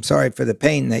 Although I'm sorry for the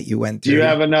pain that you went through. Do you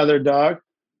have another dog?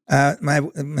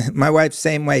 My wife,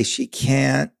 same way. She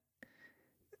can't.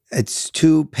 It's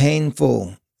too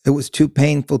painful. It was too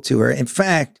painful to her. In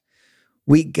fact,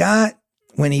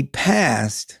 when he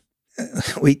passed,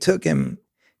 we took him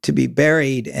to be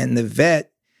buried, and the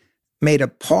vet made a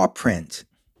paw print.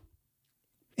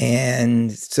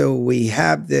 And so we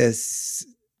have this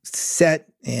set,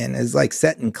 and it's like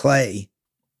set in clay.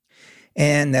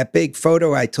 And that big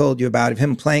photo I told you about of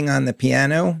him playing on the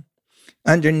piano,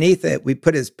 underneath it, we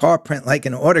put his paw print like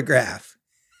an autograph.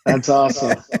 That's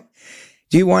awesome.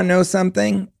 Do you want to know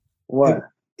something? What?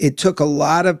 It took a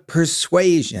lot of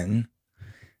persuasion,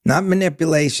 not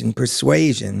manipulation,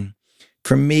 persuasion,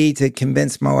 for me to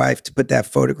convince my wife to put that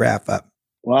photograph up.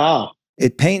 Wow.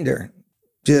 It pained her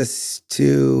just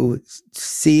to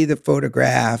see the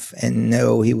photograph and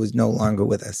know he was no longer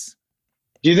with us.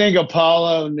 Do you think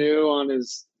Apollo knew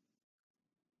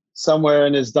somewhere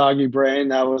in his doggy brain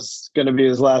that was going to be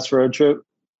his last road trip?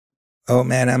 Oh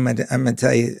man, I'm gonna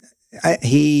tell you,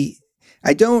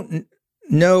 I don't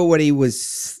know what he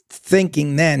was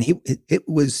thinking then. He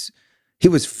was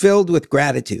filled with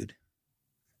gratitude.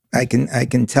 I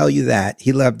can tell you that.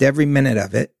 He loved every minute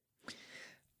of it.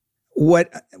 What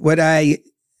I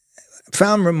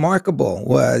found remarkable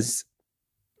was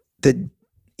the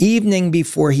evening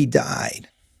before he died,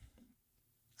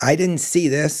 I didn't see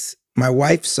this. My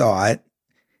wife saw it.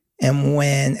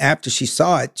 And after she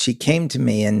saw it, she came to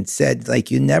me and said,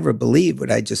 like, you never believe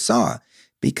what I just saw.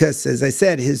 Because as I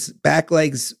said, his back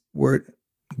legs were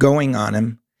going on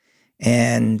him.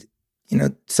 And,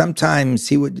 sometimes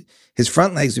his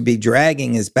front legs would be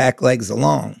dragging his back legs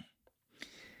along.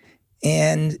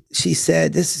 And she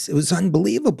said, it was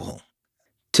unbelievable.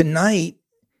 Tonight,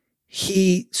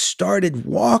 he started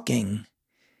walking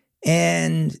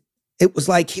and it was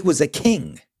like he was a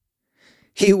king.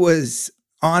 He was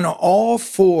on all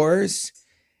fours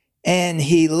and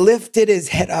he lifted his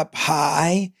head up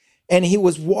high and he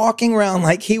was walking around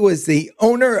like he was the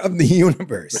owner of the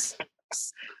universe.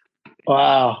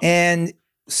 Wow. And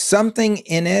something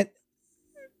in it,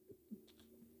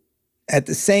 at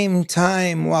the same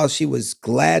time, while she was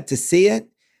glad to see it,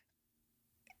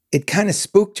 it kind of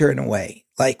spooked her in a way.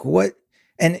 Like, what?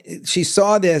 And she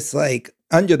saw this like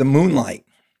under the moonlight.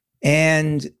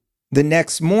 And the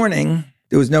next morning,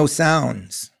 there was no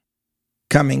sounds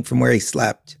coming from where he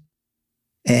slept.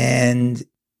 And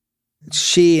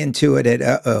she intuited,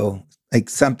 like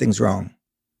something's wrong.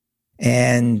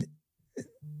 And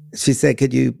she said,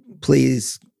 could you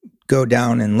please go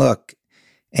down and look?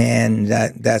 And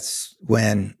that's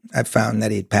when I found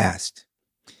that he'd passed.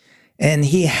 And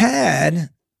he had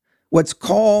what's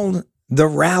called the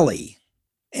rally.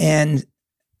 And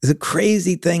the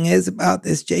crazy thing is about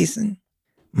this, Jason,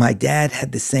 my dad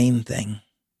had the same thing.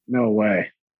 No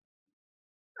way.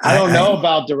 I don't know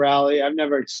about the rally. I've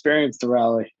never experienced the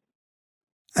rally.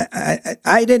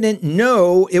 I didn't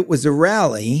know it was a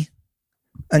rally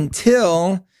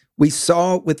until we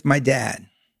saw it with my dad.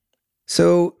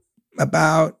 So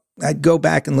I'd go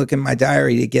back and look in my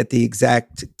diary to get the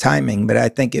exact timing, but I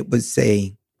think it was,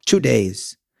 say, 2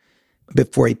 days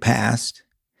before he passed.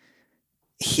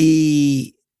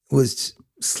 He was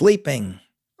sleeping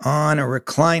on a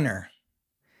recliner.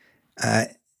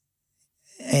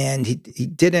 And he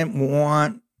didn't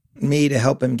want me to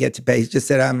help him get to bed. He just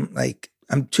said,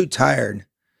 I'm too tired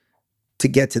to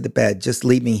get to the bed. Just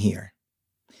leave me here.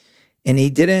 And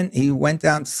he went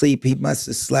down to sleep. He must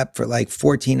have slept for like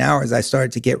 14 hours. I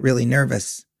started to get really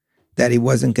nervous that he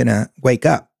wasn't going to wake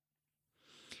up.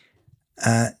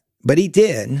 But he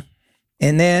did.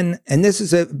 And this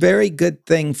is a very good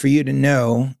thing for you to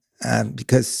know,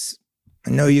 because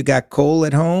I know you got Cole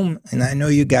at home and I know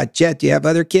you got Jet. Do you have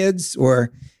other kids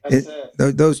or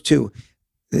those two?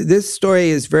 This story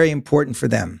is very important for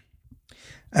them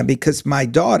because my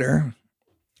daughter,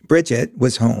 Bridget,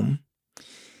 was home.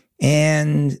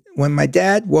 And when my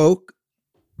dad woke,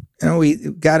 we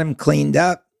got him cleaned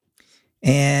up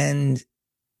and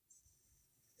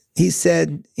he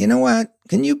said, you know what,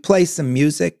 can you play some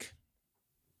music?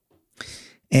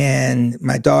 And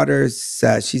my daughter's,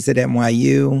 she's at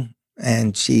NYU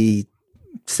and she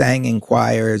sang in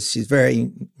choirs. She's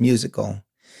very musical.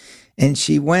 And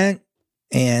she went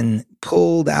and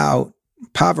pulled out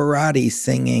Pavarotti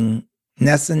singing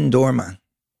Nessun Dorma.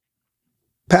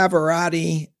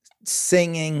 Pavarotti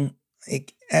singing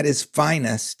at his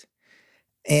finest.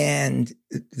 And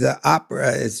the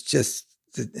opera is just,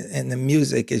 and the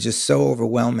music is just so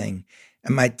overwhelming.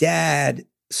 And my dad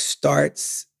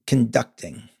starts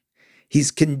conducting.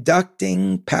 He's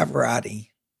conducting Pavarotti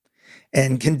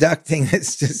and conducting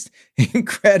this just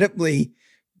incredibly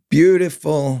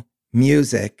beautiful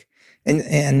music.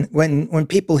 And when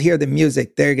people hear the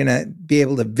music, they're going to be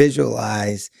able to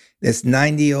visualize this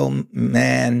 90-year-old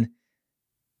man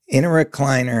in a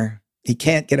recliner. He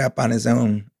can't get up on his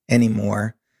own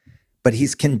anymore, but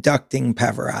he's conducting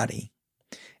Pavarotti.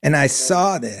 And I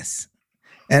saw this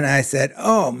and I said,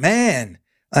 oh man,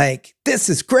 like, this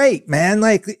is great, man.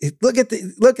 Like, look at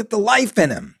the life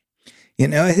in him.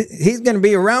 He's going to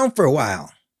be around for a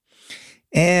while.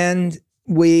 And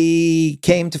we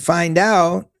came to find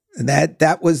out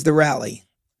that was the rally,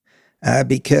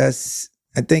 because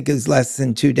I think it was less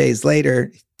than 2 days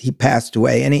later, he passed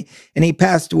away. And he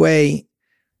passed away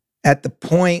at the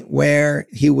point where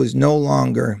he was no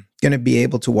longer going to be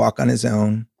able to walk on his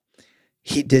own.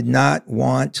 He did not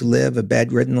want to live a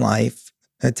bedridden life.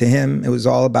 To him, it was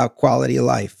all about quality of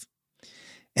life.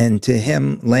 And to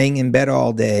him, laying in bed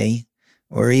all day,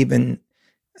 or even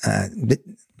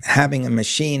having a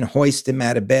machine hoist him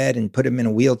out of bed and put him in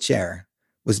a wheelchair,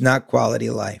 was not quality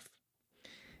of life.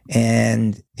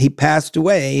 And he passed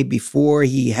away before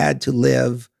he had to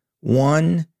live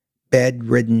one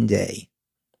bedridden day.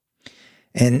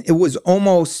 And it was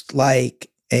almost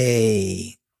like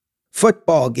a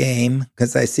football game,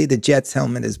 because I see the Jets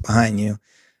helmet is behind you,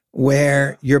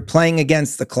 where you're playing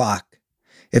against the clock.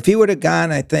 If he would have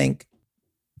gone, I think,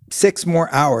 6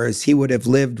 more hours, he would have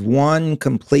lived one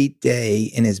complete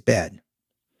day in his bed.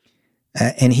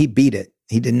 And he beat it.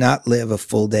 He did not live a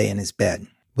full day in his bed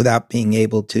without being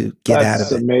able to get out of it.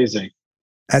 That's amazing.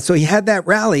 So he had that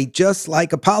rally just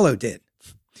like Apollo did.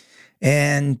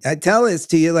 And I tell this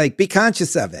to you, like, be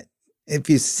conscious of it. If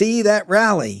you see that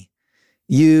rally,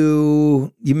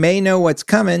 you may know what's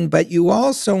coming, but you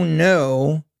also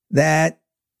know that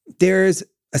there's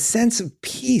a sense of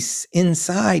peace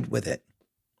inside with it.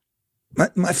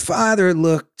 My father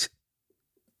looked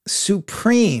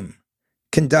supreme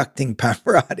conducting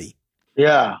Pavarotti.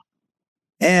 Yeah.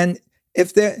 And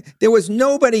if there was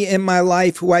nobody in my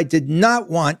life who I did not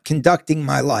want conducting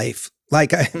my life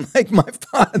like my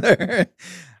father.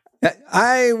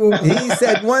 He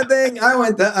said one thing, I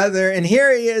went the other, and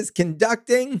here he is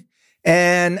conducting,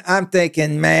 and I'm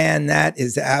thinking, man, that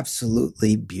is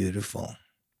absolutely beautiful.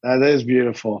 That is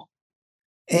beautiful.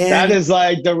 And that is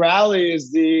like, the rally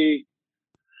is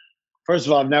first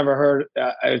of all, I've never heard,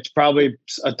 it's probably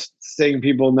a thing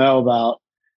people know about,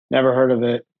 never heard of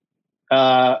it.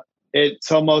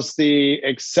 It's almost the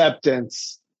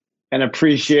acceptance and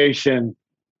appreciation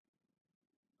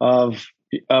of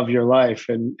your life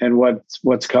and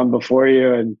what's come before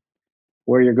you and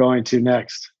where you're going to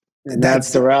next. And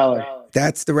that's the rally.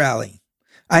 That's the rally.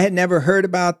 I had never heard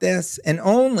about this, and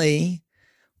only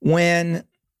when,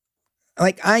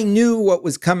 like, I knew what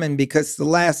was coming, because the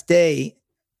last day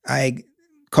I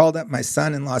called up my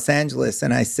son in Los Angeles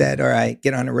and I said, all right,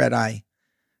 get on a red eye.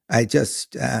 I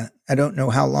don't know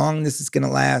how long this is going to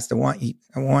last. I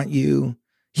want you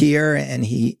here. And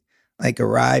he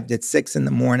arrived at 6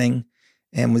 a.m.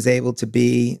 and was able to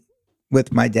be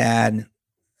with my dad.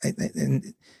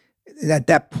 And at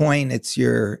that point, it's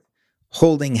you're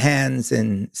holding hands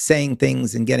and saying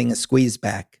things and getting a squeeze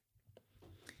back.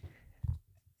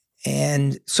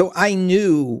 And so I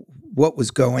knew what was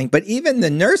going, but even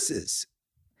the nurses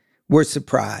were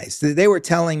surprised. They were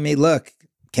telling me, look,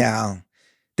 Cal,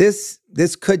 this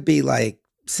could be like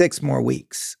 6 more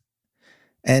weeks.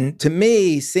 And to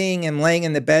me, seeing him laying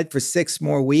in the bed for 6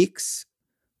 more weeks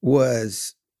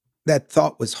that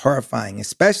thought was horrifying,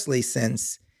 especially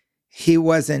since he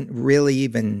wasn't really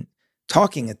even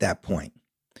talking at that point.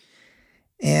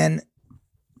 And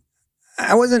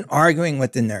I wasn't arguing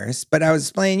with the nurse, but I was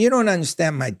explaining, you don't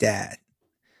understand my dad.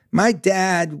 My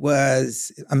dad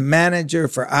was a manager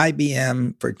for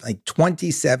IBM for like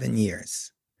 27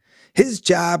 years. His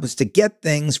job was to get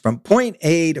things from point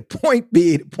A to point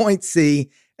B to point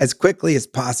C as quickly as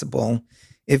possible.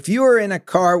 If you were in a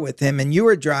car with him and you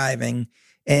were driving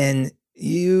and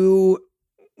you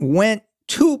went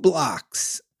 2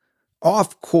 blocks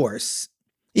off course,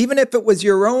 even if it was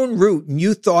your own route and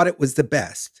you thought it was the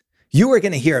best, you were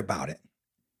going to hear about it,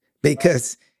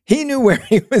 because he knew where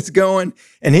he was going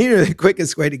and he knew the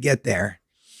quickest way to get there.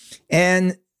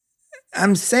 And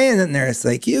I'm saying in there, it's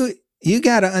like, you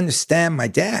got to understand my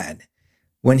dad.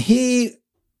 When he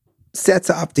sets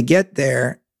off to get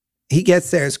there, he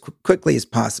gets there as quickly as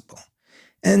possible.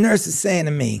 And the nurse is saying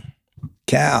to me,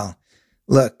 Cal,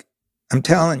 look, I'm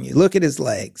telling you, look at his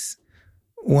legs.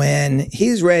 When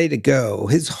he's ready to go,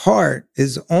 his heart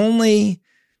is only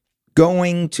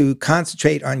going to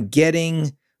concentrate on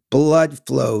getting blood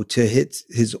flow to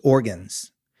his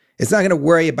organs. It's not going to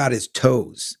worry about his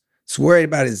toes. It's worried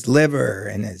about his liver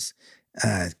and his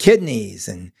kidneys.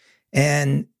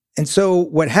 And so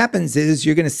what happens is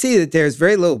you're going to see that there's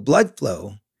very little blood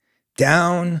flow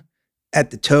down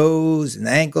at the toes and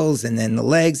the ankles and then the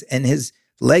legs, and his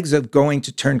legs are going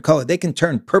to turn color. They can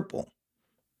turn purple.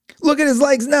 Look at his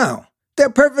legs now. They're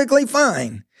perfectly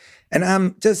fine. And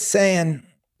I'm just saying,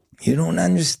 you don't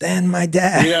understand my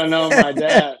dad. You don't know my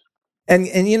dad. And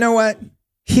you know what?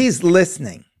 He's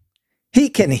listening. He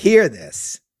can hear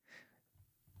this.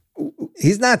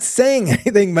 He's not saying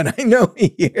anything, but I know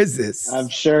he hears this. I'm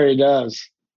sure he does.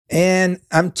 And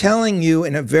I'm telling you,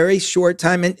 in a very short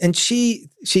time, and she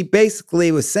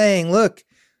basically was saying, look,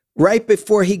 right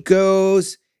before he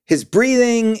goes, his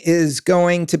breathing is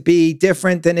going to be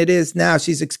different than it is now.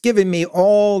 She's giving me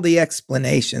all the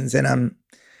explanations, and I'm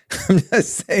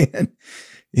just saying,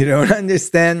 you don't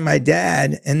understand my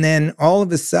dad. And then all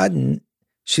of a sudden,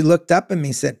 she looked up at me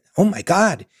and said, oh my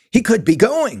God, he could be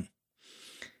going.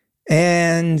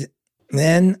 And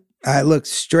then I looked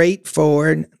straight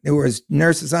forward. There was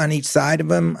nurses on each side of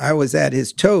him. I was at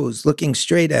his toes looking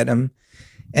straight at him.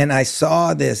 And I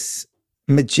saw this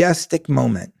majestic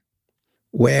moment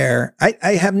where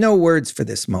I have no words for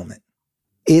this moment.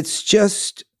 It's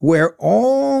just where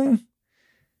all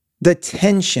the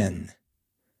tension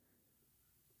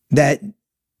that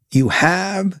you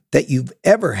have, that you've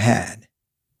ever had,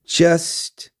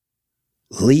 just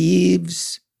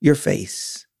leaves your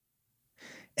face.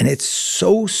 And it's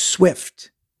so swift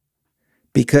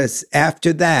because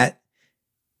after that,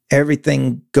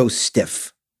 everything goes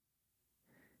stiff.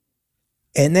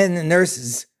 And then the nurse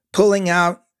is pulling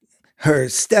out her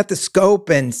stethoscope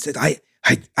and said, I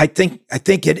think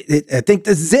this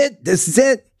is it. This is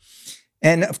it.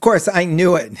 And of course I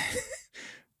knew it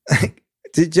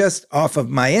just off of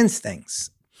my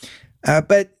instincts.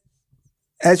 But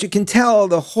as you can tell,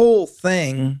 the whole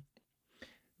thing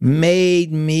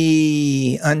made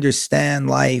me understand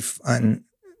life on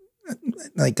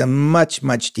like a much,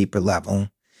 much deeper level.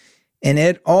 And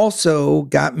it also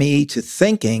got me to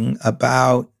thinking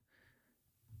about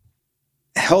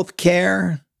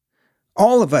healthcare,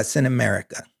 all of us in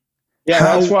America. Yeah,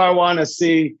 that's why I want to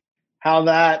see how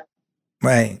that.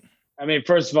 Right. I mean,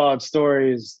 first of all, its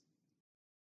story is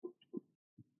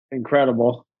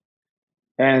incredible,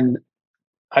 and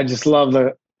I just love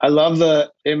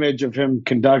the image of him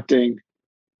conducting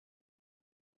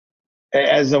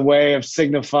as a way of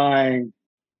signifying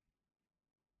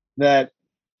that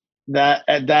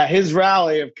his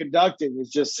rally of conducting is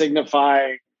just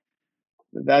signifying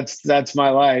that's my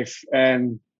life,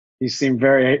 and he seemed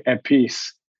very at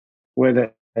peace with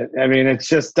it. I mean, it's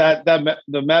just that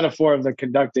the metaphor of the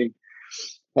conducting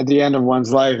at the end of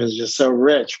one's life is just so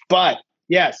rich. But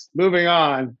yes, moving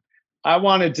on, I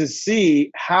wanted to see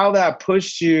how that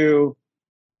pushed you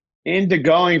into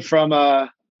going from a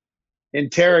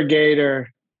interrogator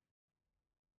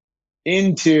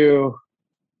into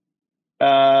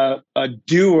a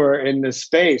doer in this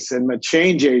space and a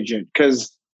change agent,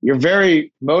 because you're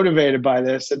very motivated by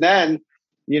this. And then,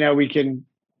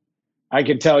 I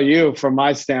can tell you from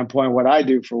my standpoint, what I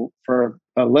do for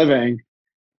a living,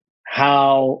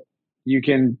 how you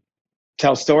can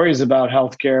tell stories about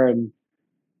healthcare and,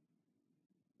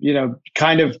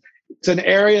 kind of, it's an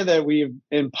area that we've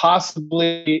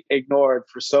impossibly ignored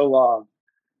for so long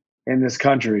in this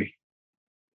country.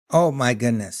 Oh my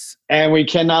goodness. And we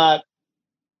cannot,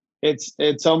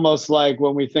 it's almost like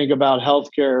when we think about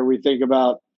healthcare, we think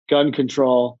about gun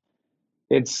control.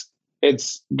 It's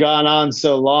gone on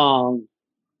so long,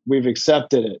 we've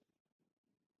accepted it.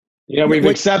 We've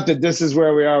accepted this is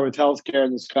where we are with healthcare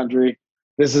in this country.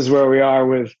 This is where we are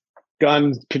with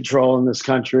gun control in this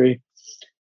country.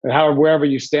 Wherever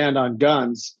you stand on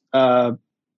guns,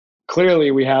 clearly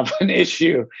we have an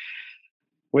issue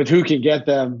with who can get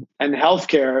them. And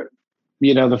healthcare,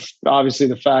 obviously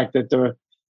the fact that the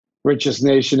richest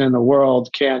nation in the world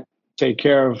can't take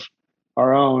care of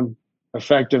our own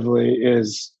effectively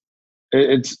is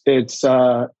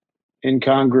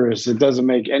incongruous. It doesn't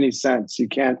make any sense. You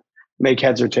can't make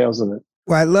heads or tails of it.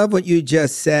 Well, I love what you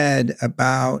just said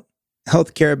about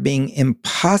healthcare being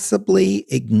impossibly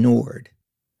ignored.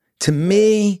 To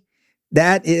me,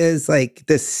 that is like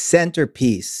the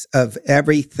centerpiece of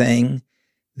everything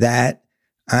that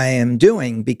I am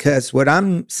doing, because what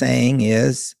I'm saying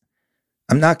is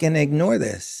I'm not going to ignore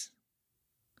this.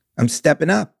 I'm stepping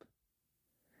up.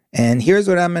 And here's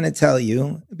what I'm going to tell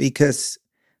you, because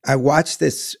I watched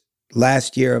this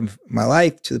last year of my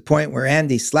life to the point where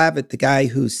Andy Slavitt, the guy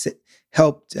who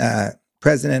helped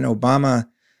President Obama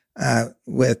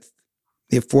with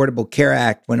the Affordable Care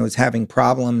Act when it was having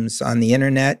problems on the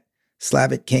internet,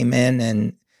 Slavitt came in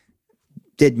and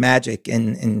did magic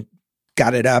and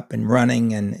got it up and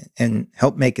running and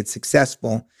helped make it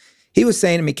successful. He was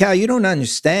saying to me, Cal, you don't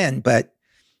understand, but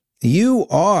you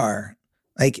are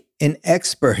like an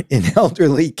expert in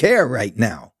elderly care right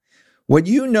now. What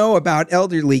you know about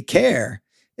elderly care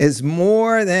is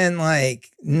more than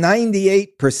like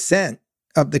 98%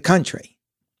 of the country.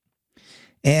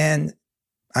 And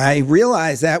I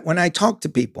realize that when I talk to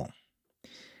people.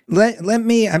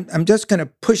 I'm just going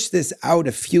to push this out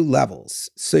a few levels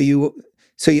so you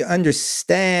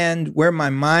understand where my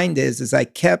mind is as I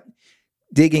kept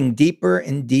digging deeper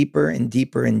and deeper and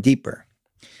deeper and deeper.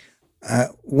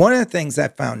 One of the things I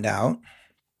found out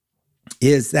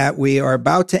is that we are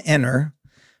about to enter,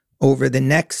 over the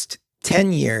next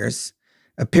 10 years,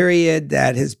 a period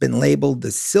that has been labeled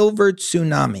the silver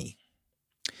tsunami,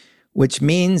 which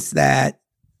means that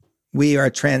we are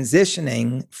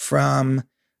transitioning from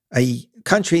a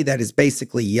country that is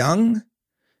basically young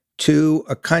to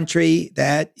a country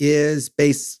that is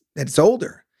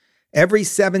older. Every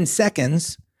 7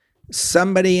 seconds,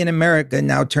 somebody in America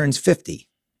now turns 50.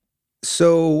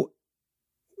 So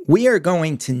we are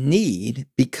going to need,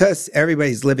 because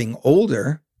everybody's living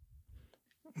older,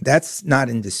 that's not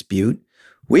in dispute,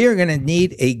 we are going to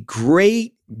need a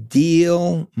great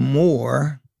deal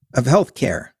more of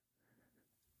healthcare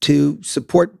to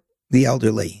support the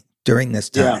elderly during this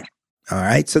time. Yeah. All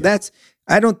right. So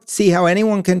I don't see how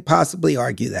anyone can possibly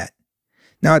argue that.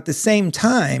 Now, at the same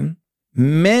time,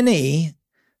 many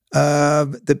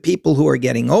of the people who are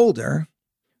getting older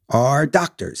are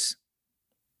doctors.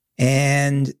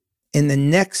 And in the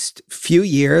next few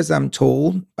years, I'm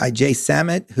told by Jay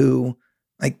Samit, who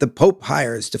like the Pope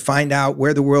hires to find out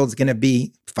where the world's going to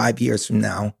be 5 years from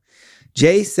now.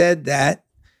 Jay said that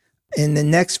in the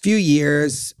next few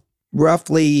years,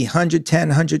 roughly 110,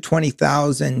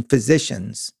 120,000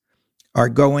 physicians are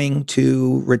going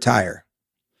to retire.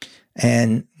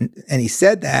 And he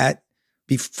said that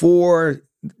before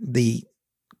the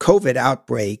COVID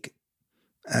outbreak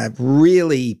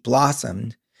really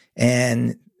blossomed.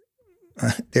 And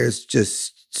there's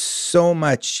just so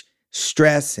much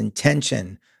stress and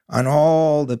tension on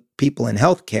all the people in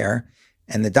healthcare,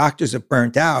 and the doctors are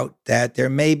burnt out, that there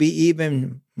may be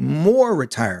even more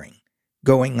retiring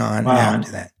going on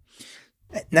after that.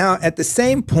 Now, at the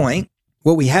same point,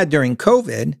 what we had during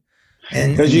COVID,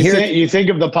 and because you think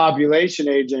of the population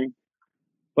aging,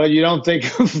 but you don't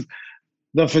think of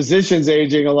the physicians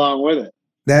aging along with it.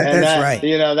 That's right.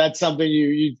 You know, that's something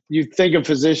you think of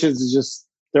physicians as just,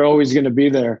 they're always going to be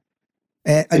there.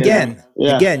 And again,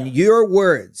 your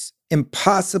words,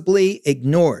 impossibly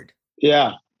ignored.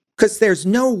 Yeah. Because there's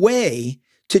no way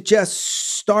to just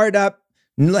start up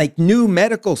like new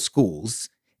medical schools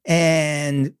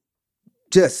and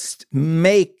just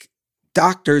make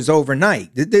doctors overnight.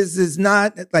 This is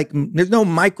not like, there's no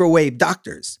microwave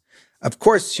doctors. Of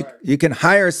course, you can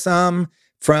hire some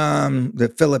from the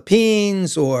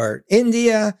Philippines or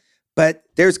India, but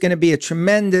there's going to be a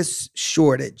tremendous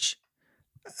shortage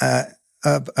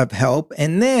of help.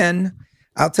 And then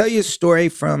I'll tell you a story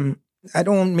from, I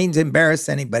don't mean to embarrass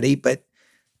anybody, but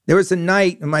there was a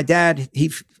night when my dad,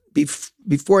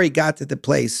 before he got to the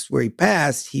place where he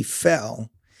passed, he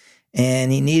fell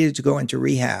and he needed to go into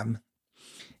rehab.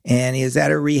 And he was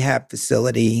at a rehab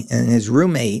facility and his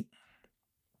roommate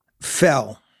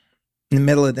fell in the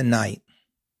middle of the night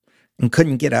and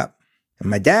couldn't get up. And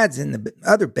my dad's in the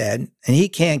other bed and he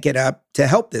can't get up to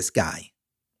help this guy.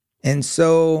 And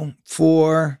so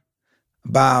for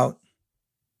about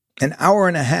an hour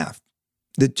and a half,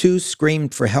 the two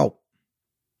screamed for help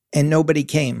and nobody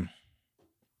came.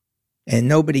 And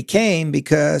nobody came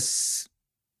because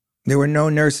there were no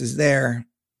nurses there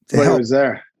to help. Was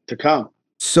there to come?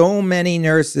 So many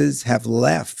nurses have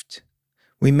left.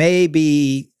 We may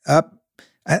be up.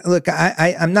 Look,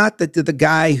 I'm not the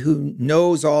guy who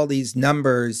knows all these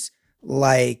numbers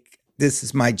like this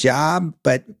is my job,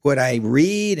 but what I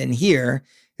read and hear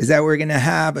is that we're going to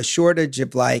have a shortage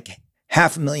of like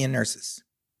 500,000 nurses.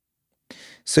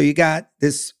 So you got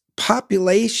this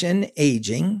population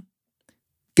aging,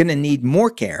 going to need more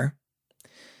care.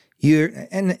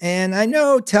 And I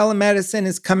know telemedicine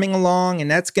is coming along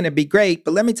and that's going to be great,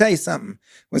 but let me tell you something.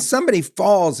 When somebody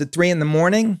falls at 3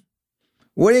 a.m,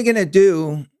 what are you going to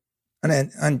do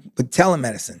with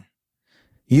telemedicine?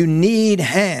 You need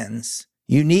hands,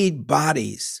 you need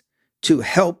bodies to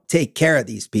help take care of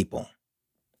these people.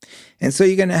 And so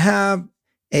you're going to have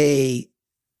a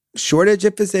shortage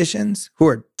of physicians who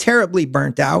are terribly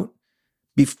burnt out.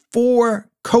 Before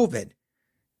COVID,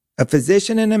 a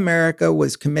physician in America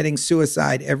was committing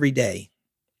suicide every day.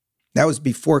 That was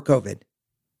before COVID.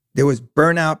 There was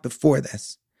burnout before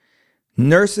this.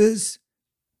 Nurses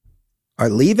are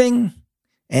leaving.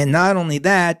 And not only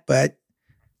that, but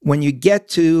when you get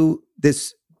to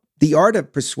this, the art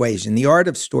of persuasion, the art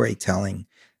of storytelling,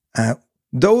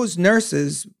 those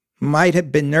nurses might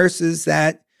have been nurses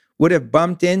that would have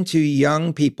bumped into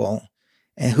young people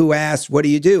and who asked, "What do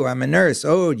you do?" "I'm a nurse."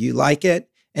 "Oh, do you like it?"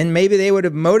 And maybe they would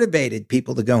have motivated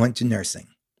people to go into nursing.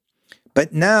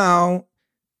 But now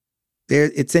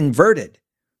it's inverted.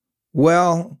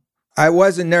 Well, I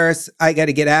was a nurse. I got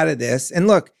to get out of this. And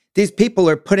look, these people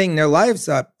are putting their lives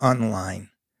up on the line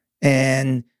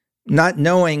and not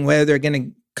knowing whether they're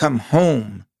going to come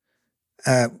home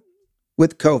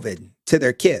with COVID to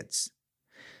their kids.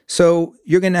 So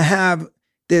you're going to have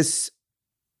this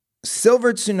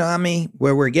silver tsunami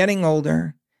where we're getting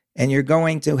older and you're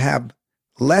going to have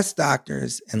less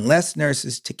doctors and less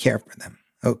nurses to care for them,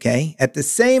 okay? At the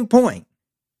same point,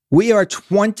 we are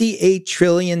 $28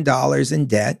 trillion in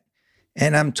debt,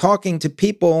 and I'm talking to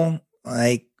people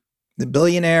like the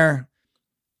billionaire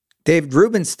David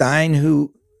Rubenstein,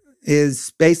 who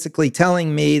is basically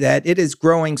telling me that it is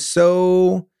growing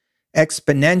so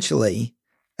exponentially,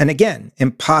 and again,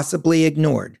 impossibly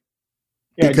ignored.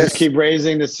 Yeah, just keep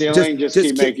raising the ceiling, just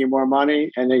keep making more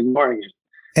money and ignoring it.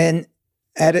 And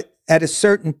at a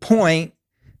certain point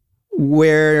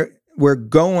where we're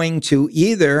going to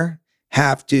either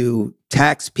have to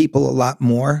tax people a lot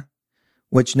more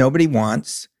which nobody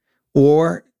wants,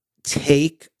 or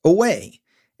take away.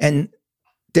 And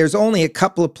there's only a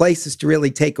couple of places to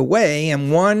really take away.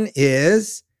 And one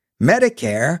is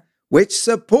Medicare, which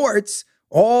supports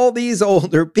all these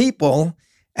older people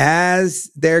as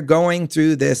they're going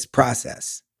through this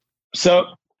process. So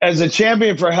as a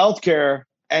champion for healthcare,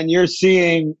 and you're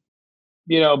seeing,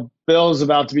 bills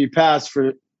about to be passed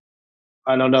for,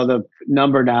 I don't know the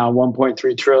number now,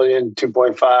 1.3 trillion,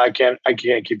 2.5, I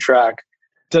can't keep track.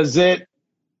 Does it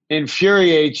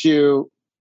infuriate you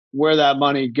where that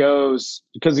money goes?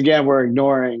 Because again, we're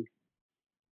ignoring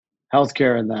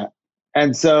healthcare in that.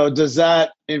 And so does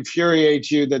that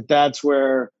infuriate you that that's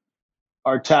where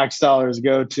our tax dollars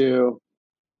go to?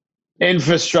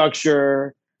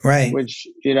 Infrastructure, Right. which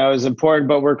is important,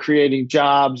 but we're creating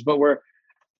jobs, but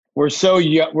we're so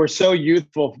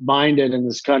youthful minded in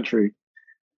this country.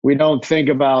 We don't think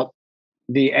about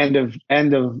the end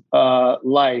of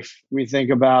life. We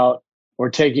think about or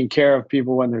taking care of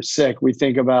people when they're sick. We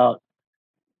think about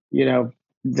the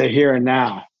here and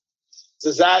now.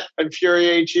 Does that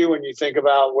infuriate you when you think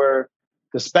about where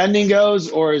the spending goes,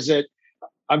 or is it?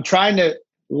 I'm trying to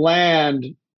land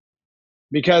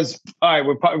because all right,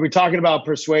 we're talking about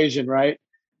persuasion, right?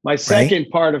 My second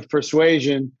part of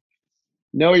persuasion: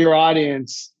 know your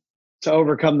audience to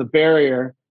overcome the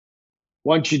barrier.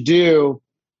 Once you do,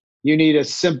 you need a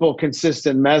simple,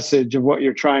 consistent message of what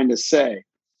you're trying to say.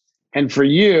 And for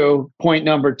you, point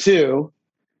number 2,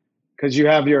 because you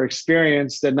have your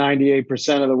experience that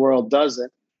 98% of the world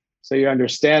doesn't, so you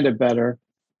understand it better.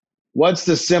 What's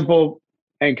the simple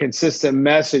and consistent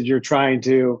message you're trying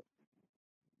to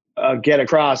get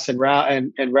across and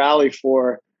rally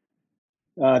for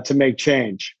to make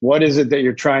change? What is it that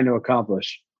you're trying to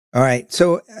accomplish? All right.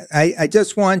 So I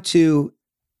just want to,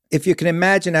 if you can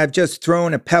imagine, I've just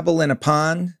thrown a pebble in a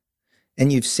pond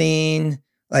and you've seen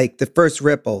like the first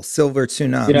ripple, silver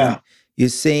tsunami. Yeah.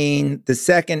 You've seen the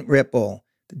second ripple,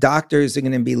 the doctors are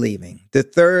going to be leaving. The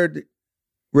third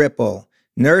ripple,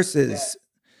 nurses.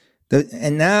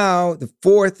 And now the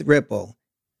fourth ripple,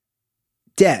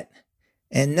 debt.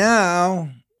 And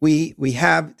now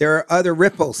there are other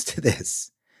ripples to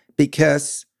this,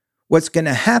 because what's going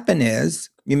to happen is,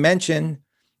 you mentioned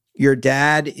your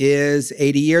dad is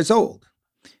 80 years old.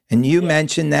 And you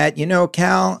mentioned that,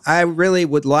 Cal, I really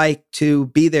would like to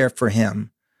be there for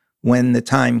him when the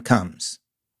time comes.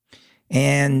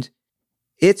 And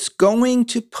it's going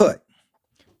to put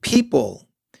people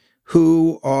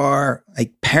who are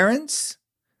like parents,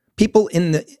 people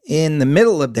in the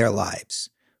middle of their lives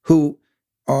who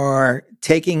are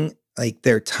taking like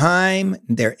their time,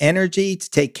 their energy to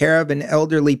take care of an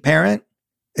elderly parent.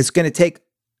 It's going to take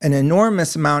an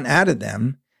enormous amount out of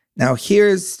them. Now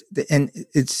and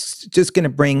it's just going to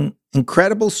bring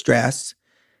incredible stress.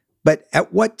 But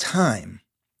at what time?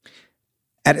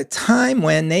 At a time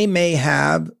when they may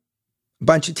have a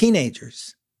bunch of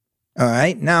teenagers. All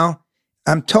right. Now,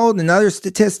 I'm told another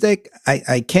statistic,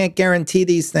 I can't guarantee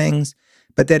these things,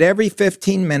 but that every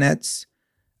 15 minutes,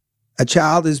 a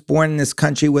child is born in this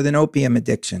country with an opium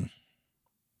addiction.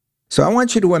 So I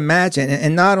want you to imagine,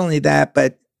 and not only that,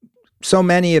 but so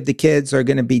many of the kids are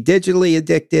going to be digitally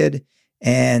addicted,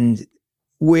 and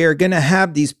we're going to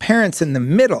have these parents in the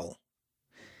middle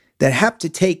that have to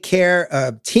take care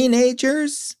of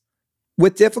teenagers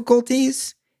with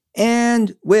difficulties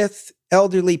and with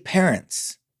elderly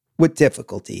parents with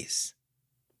difficulties.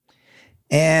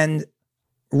 And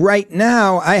right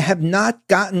now, I have not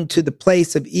gotten to the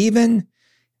place of even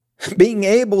being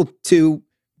able to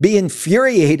be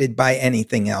infuriated by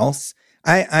anything else.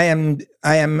 I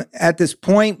am at this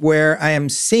point where I am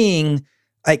seeing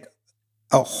like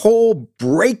a whole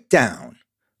breakdown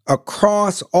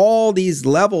across all these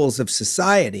levels of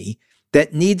society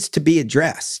that needs to be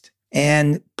addressed.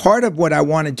 And part of what I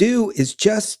want to do is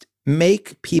just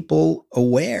make people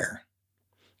aware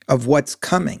of what's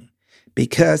coming,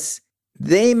 because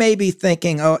they may be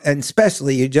thinking, oh, and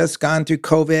especially you just gone through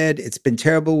COVID, it's been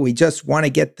terrible. We just want to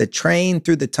get the train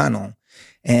through the tunnel.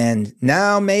 And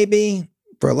now maybe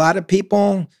for a lot of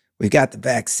people, we got the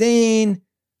vaccine.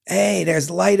 Hey, there's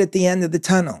light at the end of the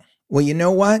tunnel. Well, you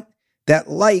know what? That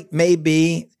light may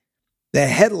be the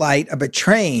headlight of a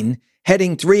train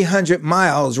heading 300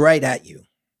 miles right at you.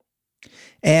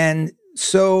 And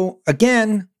so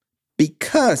again,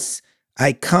 because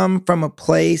I come from a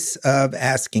place of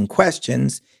asking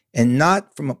questions and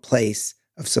not from a place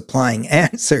of supplying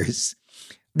answers,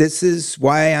 this is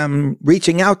why I'm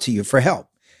reaching out to you for help,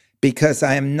 because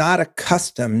I am not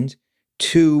accustomed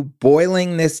to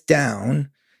boiling this down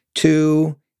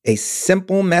to a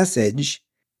simple message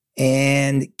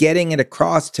and getting it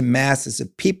across to masses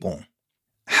of people.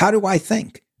 how do I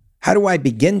think? How do I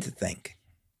begin to think?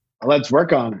 Let's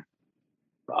work on it.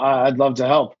 I'd love to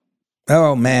help.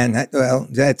 Oh man, that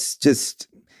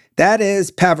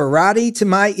is Pavarotti to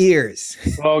my ears.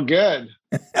 Well, good.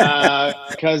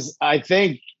 Because I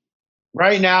think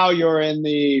right now you're in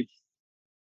the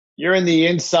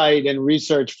insight and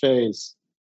research phase.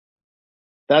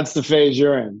 That's the phase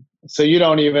you're in. So you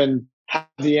don't even have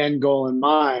the end goal in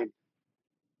mind.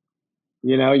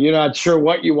 You're not sure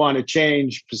what you want to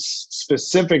change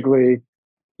specifically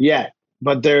yet,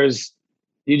 but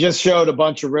you just showed a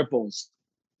bunch of ripples.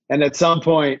 And at some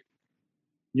point,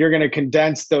 you're going to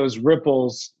condense those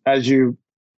ripples as you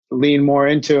lean more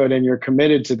into it and you're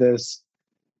committed to this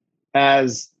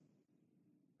as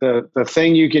the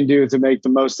thing you can do to make the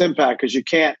most impact, because you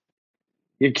can't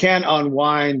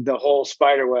unwind the whole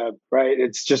spider web, right?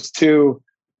 It's just too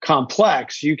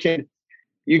complex. You can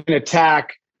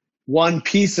attack one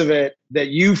piece of it that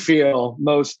you feel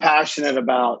most passionate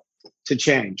about to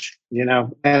change, and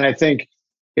I think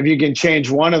if you can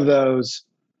change one of those,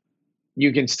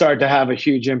 you can start to have a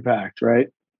huge impact, right?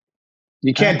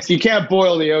 You can't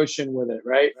boil the ocean with it,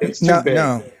 right? It's too big.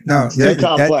 No. It's too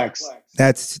complex.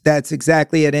 That's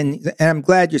exactly it. And I'm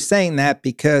glad you're saying that,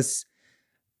 because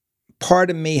part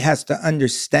of me has to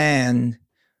understand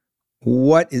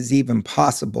what is even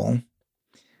possible.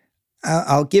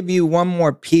 I'll give you one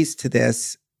more piece to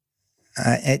this.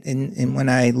 And when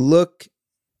I look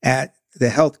at the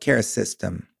healthcare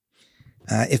system,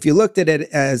 if you looked at it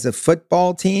as a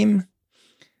football team,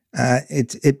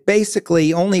 it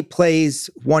basically only plays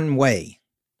one way.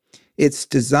 It's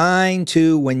designed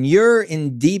to, when you're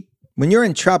in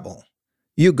trouble,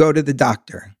 you go to the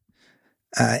doctor.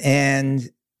 And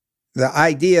the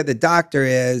idea of the doctor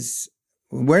is,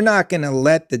 we're not going to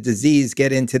let the disease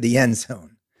get into the end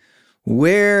zone.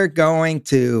 We're going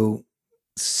to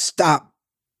stop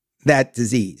that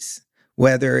disease,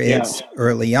 whether it's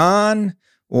early on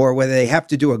or whether they have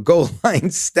to do a goal line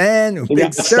stand or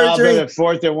big surgery. Stop it at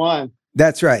 4th and 1.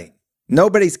 That's right.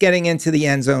 Nobody's getting into the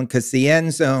end zone, because the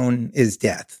end zone is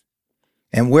death,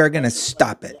 and we're going to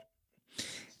stop it.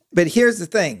 But here's the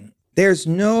thing. There's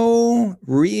no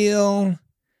real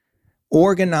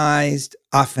organized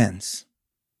offense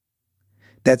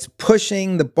that's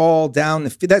pushing the ball down the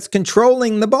field, that's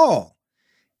controlling the ball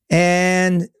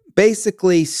and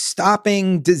basically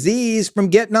stopping disease from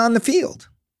getting on the field.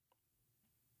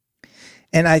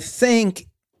 And I think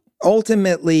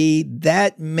ultimately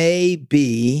that may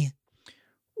be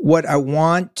what I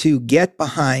want to get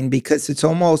behind, because it's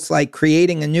almost like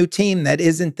creating a new team that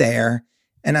isn't there.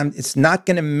 And it's not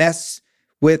going to mess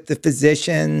with the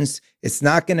physicians. It's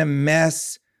not going to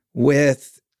mess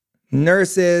with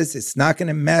nurses. It's not going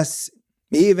to mess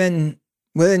even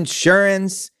with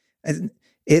insurance.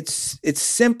 It's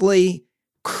simply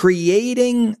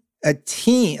creating a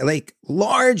team, like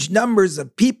large numbers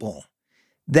of people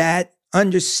that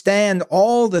understand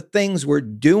all the things we're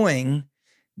doing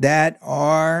that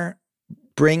are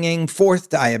bringing forth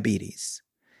diabetes,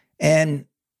 and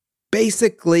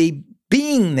basically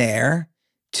being there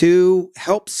to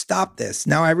help stop this.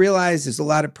 Now, I realize there's a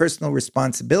lot of personal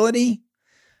responsibility,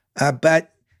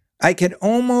 but I could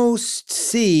almost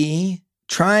see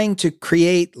trying to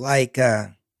create like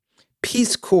a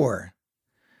Peace Corps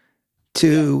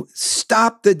to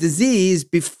stop the disease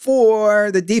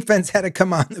before the defense had to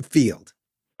come on the field.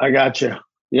 I got you.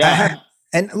 Yeah.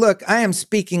 And look, I am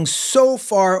speaking so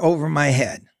far over my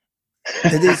head.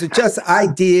 These are just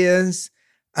ideas.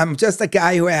 I'm just a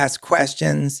guy who asks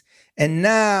questions. And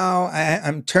now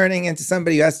I'm turning into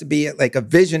somebody who has to be like a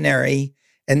visionary.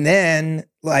 And then,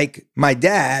 like my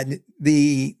dad,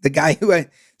 the guy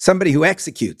somebody who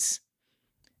executes,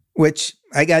 which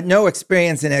I got no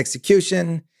experience in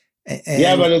execution.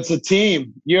 Yeah, but it's a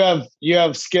team. You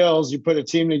have skills. You put a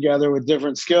team together with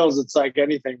different skills. It's like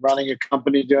anything, running a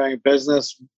company, doing a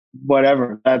business,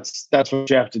 whatever. That's what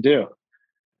you have to do.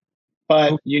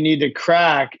 But you need to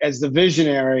crack, as the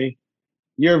visionary,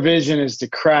 your vision is to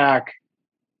crack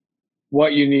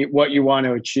what you need, what you want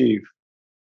to achieve.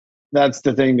 That's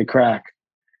the thing to crack.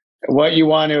 What you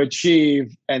want to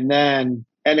achieve, and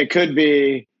it could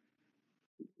be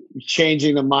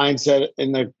changing the mindset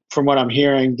from what I'm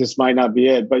hearing, this might not be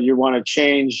it, but you want to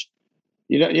change.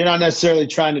 You're not necessarily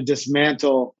trying to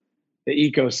dismantle the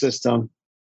ecosystem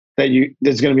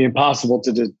that's going to be impossible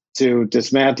to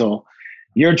dismantle.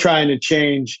 You're trying to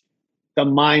change the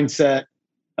mindset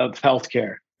of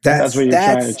healthcare. That's what you're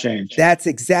trying to change. That's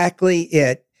exactly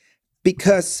it.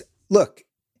 Because look,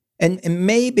 and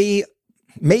maybe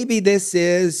this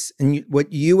is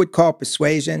what you would call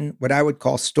persuasion, what I would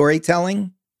call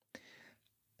storytelling.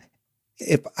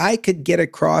 If I could get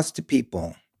across to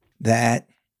people that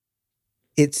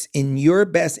it's in your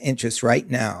best interest right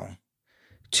now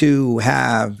to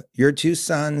have your two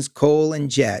sons, Cole and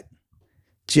Jet,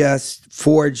 just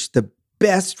forge the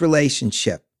best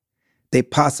relationship they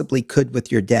possibly could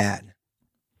with your dad.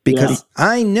 Because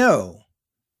I know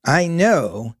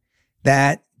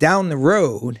that down the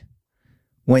road,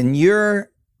 when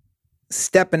you're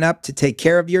stepping up to take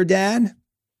care of your dad,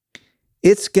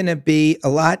 it's going to be a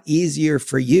lot easier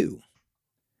for you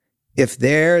if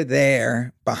they're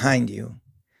there behind you.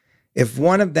 If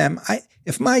one of them,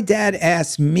 if my dad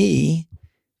asked me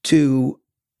to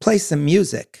play some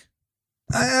music,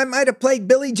 I might have played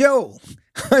Billy Joel.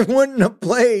 I wouldn't have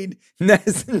played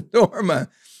Nez and Norma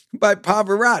by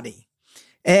Pavarotti.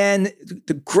 And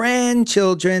the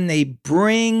grandchildren, they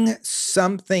bring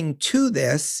something to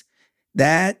this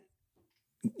that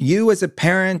you as a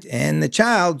parent and the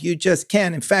child, you just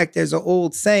can't. In fact, there's an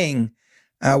old saying,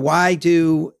 why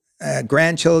do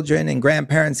grandchildren and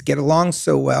grandparents get along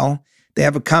so well? They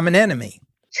have a common enemy.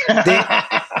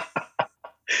 That's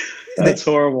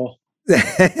horrible.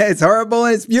 It's horrible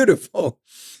and it's beautiful.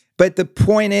 But the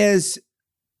point is,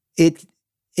 it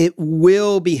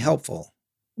will be helpful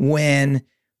when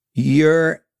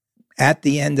you're at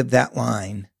the end of that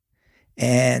line,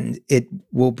 and it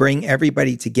will bring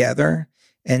everybody together.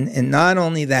 And not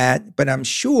only that, but I'm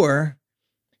sure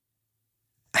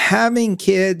having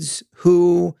kids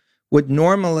who would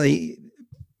normally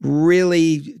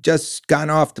really just gone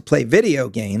off to play video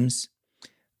games,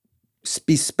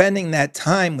 be spending that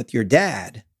time with your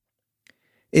dad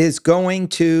is going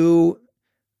to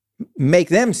make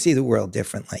them see the world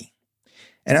differently.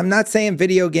 And I'm not saying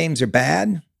video games are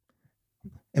bad.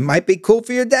 It might be cool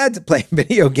for your dad to play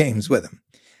video games with him.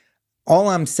 All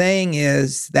I'm saying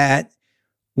is that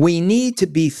we need to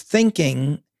be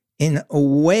thinking in a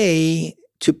way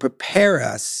to prepare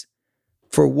us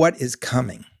for what is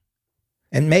coming.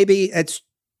 And maybe it's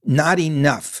not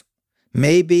enough.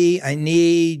 Maybe I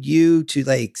need you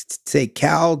to say,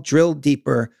 Cal, drill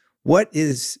deeper. What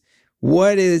is,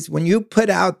 when you put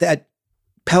out that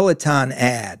Peloton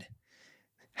ad,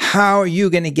 how are you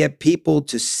going to get people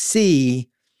to see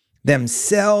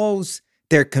themselves,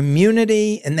 their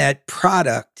community, and that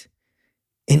product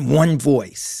in one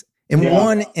voice, in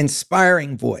one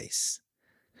inspiring voice?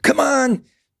 Come on,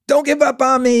 don't give up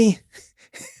on me.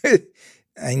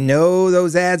 I know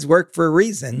those ads work for a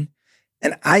reason,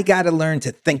 and I got to learn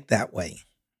to think that way.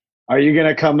 Are you going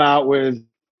to come out with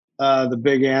The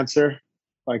Big Answer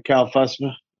by Cal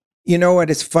Fussman? You know what?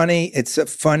 It's funny. It's a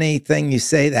funny thing you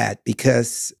say that,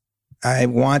 because I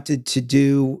wanted to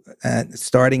do,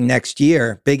 starting next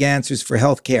year, Big Answers for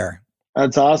Healthcare.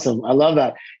 That's awesome. I love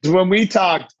that. When we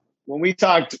talked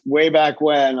way back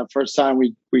when, the first time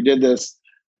we did this,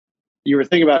 you were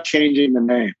thinking about changing the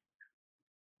name.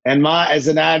 And as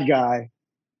an ad guy,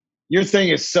 your thing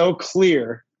is so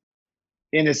clear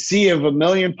in a sea of a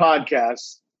million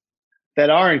podcasts that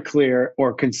aren't clear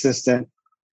or consistent,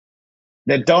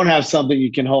 that don't have something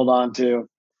you can hold on to.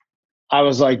 I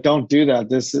was like, don't do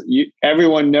that.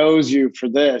 Everyone knows you for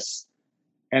this,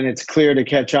 and it's clear to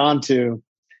catch on to.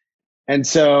 And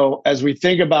so as we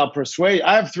think about persuasion,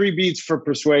 I have 3 beats for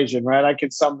persuasion, right? I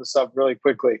can sum this up really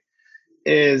quickly.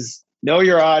 Is know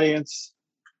your audience.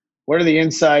 What are the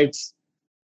insights?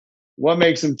 What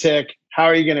makes them tick? How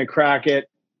are you going to crack it?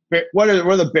 What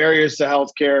are the barriers to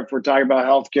healthcare? If we're talking about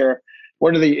healthcare,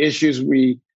 what are the issues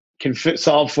we can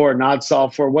solve for, not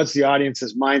solve for? What's the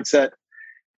audience's mindset?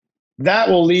 That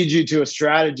will lead you to a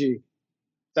strategy.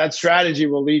 That strategy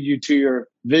will lead you to your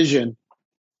vision.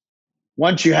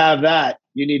 Once you have that,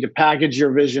 you need to package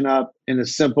your vision up in a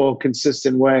simple,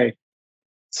 consistent way.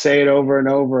 Say it over and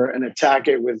over and attack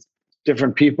it with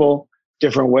different people,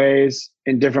 different ways,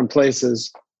 in different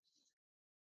places.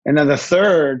 And then the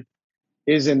third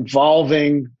is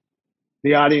involving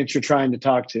the audience you're trying to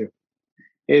talk to.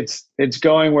 It's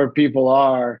going where people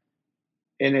are,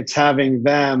 and it's having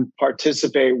them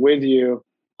participate with you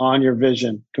on your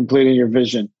vision, completing your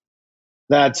vision.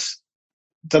 That's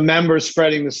the members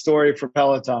spreading the story for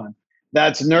Peloton.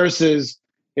 That's nurses,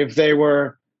 if they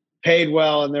were paid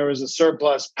well and there was a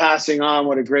surplus, passing on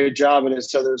what a great job it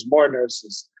is so there's more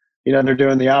nurses. They're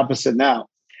doing the opposite now.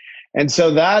 And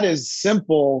so that is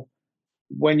simple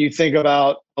when you think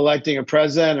about electing a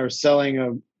president or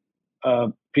selling a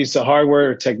piece of hardware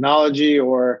or technology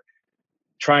or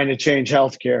trying to change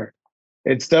healthcare.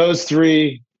 It's those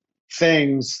 3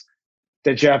 things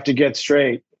that you have to get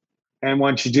straight. And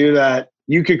once you do that,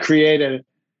 you could create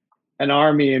an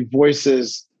army and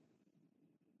voices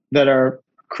that are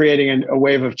creating a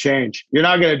wave of change. You're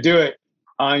not going to do it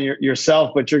on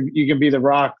yourself, but you can be the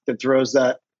rock that throws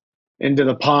that into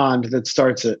the pond that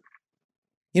starts it.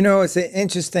 You know, it's an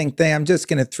interesting thing. I'm just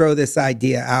going to throw this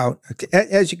idea out.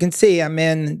 As you can see, I'm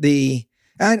in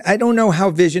I don't know how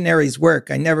visionaries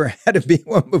work. I never had to be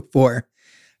one before.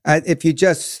 If you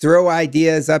just throw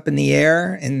ideas up in the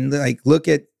air and like look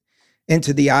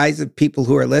into the eyes of people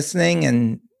who are listening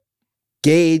and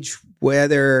gauge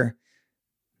whether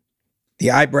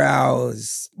the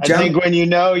eyebrows I think when you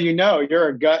know, you're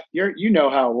a gut, you know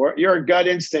how it works. You're a gut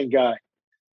instinct guy.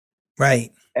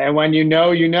 Right. And when you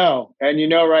know,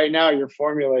 and right now you're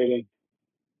formulating.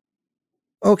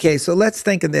 Okay, so let's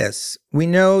think of this. We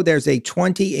know there's a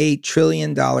 $28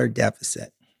 trillion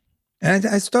deficit. And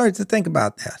I started to think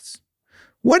about this.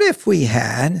 What if we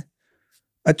had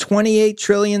a $28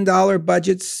 trillion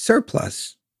budget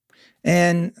surplus?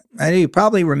 And I know you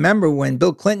probably remember when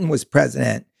Bill Clinton was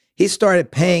president, he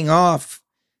started paying off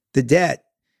the debt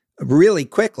really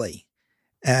quickly.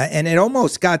 And it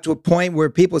almost got to a point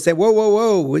where people say,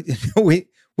 whoa,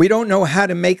 we don't know how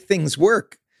to make things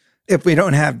work if we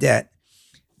don't have debt.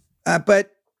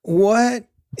 But what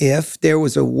if there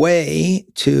was a way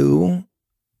to,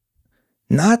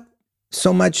 not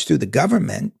so much through the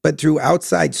government, but through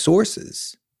outside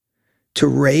sources, to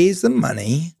raise the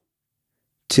money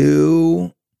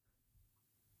to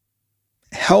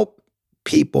help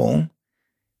people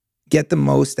get the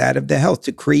most out of their health,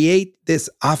 to create this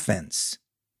offense?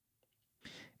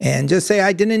 And just say,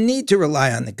 I didn't need to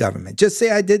rely on the government. Just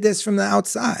say I did this from the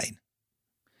outside.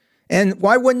 And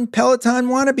why wouldn't Peloton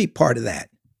want to be part of that?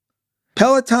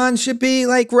 Peloton should be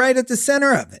like right at the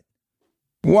center of it.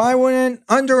 Why wouldn't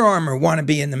Under Armour want to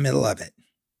be in the middle of it?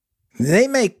 They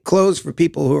make clothes for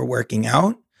people who are working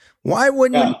out. Why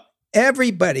wouldn't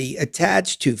everybody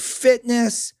attached to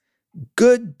fitness,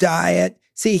 good diet?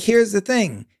 See, here's the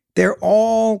thing. They're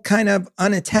all kind of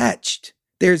unattached.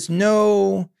 There's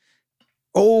no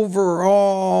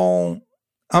overall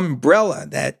umbrella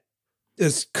that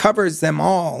just covers them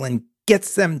all and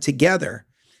gets them together.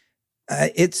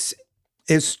 It's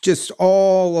just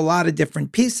all a lot of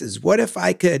different pieces. What if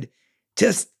I could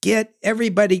just get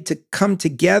everybody to come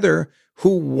together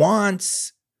who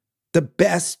wants the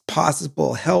best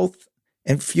possible health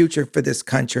and future for this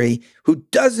country, who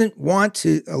doesn't want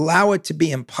to allow it to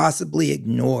be impossibly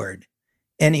ignored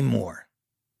anymore?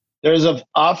 There's an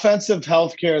offensive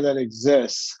healthcare that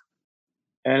exists,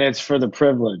 and it's for the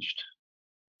privileged.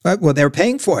 Well, they're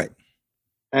paying for it.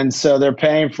 And so they're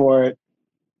paying for it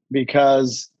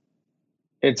because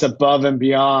it's above and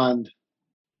beyond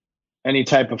any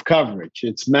type of coverage.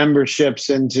 It's memberships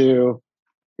into,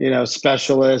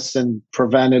 specialists and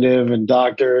preventative and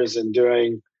doctors and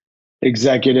doing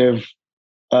executive,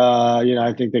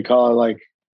 I think they call it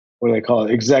what do they call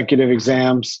it? Executive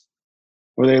exams,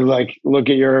 where they look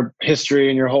at your history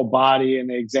and your whole body and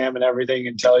they examine everything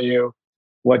and tell you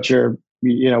what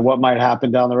what might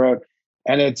happen down the road.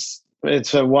 And it's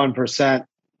a 1%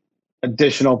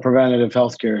 additional preventative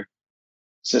healthcare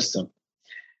system.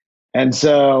 And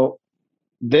so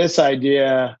this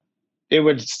idea,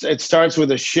 it starts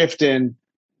with a shift in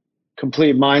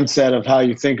complete mindset of how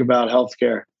you think about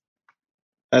healthcare,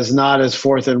 as not as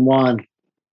fourth and one,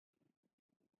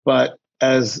 but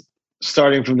as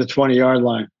starting from the 20-yard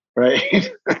line,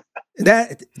 right?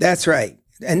 That's right.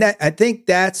 And I think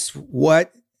that's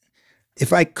what,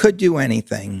 if I could do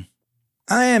anything,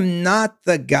 I am not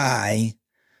the guy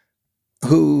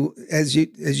who, as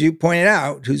you pointed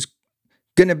out, who's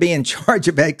going to be in charge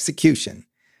of execution.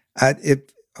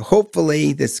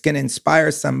 Hopefully this can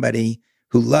inspire somebody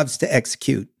who loves to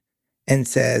execute and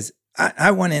says,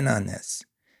 I want in on this.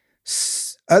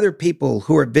 Other people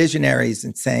who are visionaries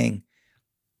and saying,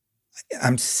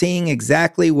 I'm seeing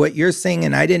exactly what you're seeing,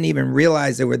 and I didn't even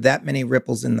realize there were that many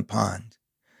ripples in the pond.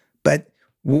 But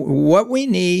what we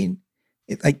need,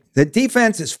 the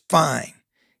defense is fine.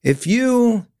 If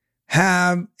you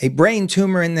have a brain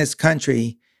tumor in this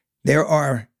country, there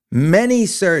are many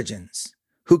surgeons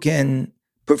who can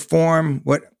perform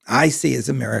what I see as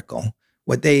a miracle,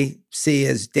 what they see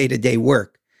as day-to-day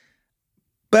work.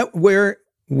 But we're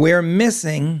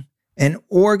missing an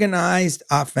organized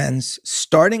offense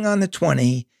starting on the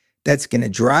 20 that's going to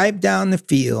drive down the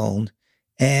field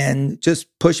and just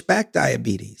push back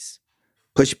diabetes,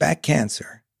 push back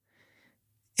cancer.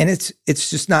 And it's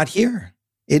just not here.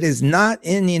 It is not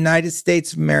in the United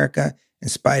States of America, in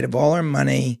spite of all our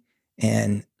money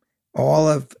and all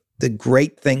of the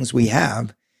great things we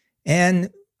have.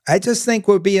 And I just think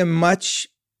we'll be a much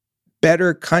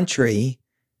better country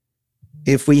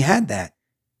if we had that.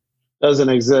 Doesn't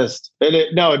exist.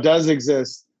 It does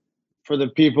exist for the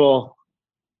people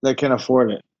that can afford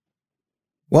it.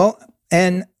 Well,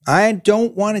 and I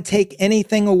don't want to take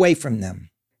anything away from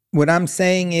them. what I'm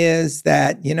saying is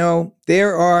that,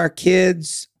 there are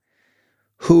kids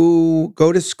who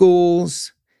go to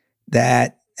schools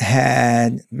that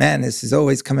this is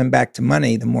always coming back to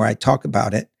money the more I talk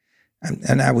about it.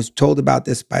 And I was told about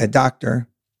this by a doctor.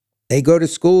 They go to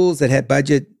schools that had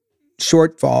budget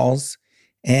shortfalls.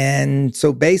 And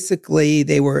so basically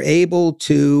they were able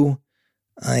to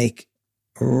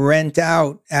rent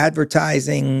out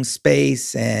advertising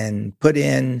space and put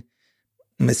in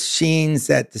machines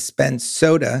that dispense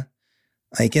soda,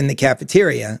 in the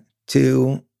cafeteria,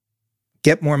 to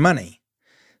get more money.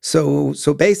 So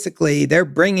basically they're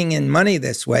bringing in money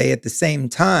this way at the same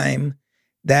time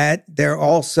that they're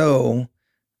also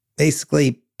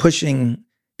basically pushing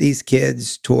these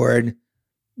kids toward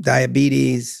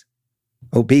diabetes,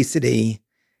 obesity,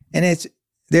 and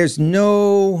there's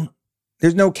no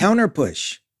counter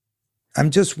push.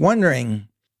 I'm just wondering,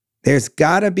 there's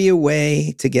got to be a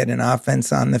way to get an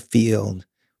offense on the field,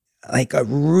 like a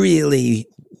really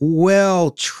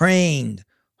well-trained,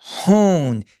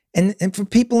 honed, and for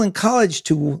people in college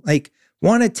to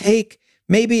want to take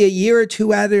maybe a year or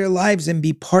two out of their lives and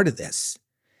be part of this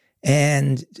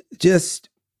and just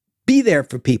be there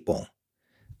for people,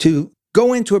 to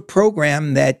go into a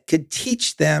program that could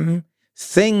teach them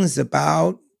things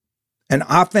about an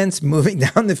offense moving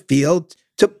down the field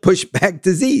to push back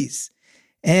disease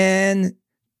and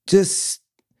just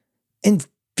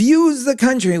infuse the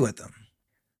country with them.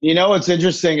 What's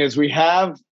interesting is we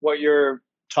have what you're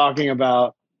talking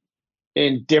about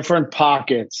in different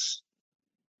pockets,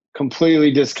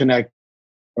 completely disconnected,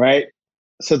 right?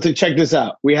 So to check this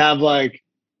out, we have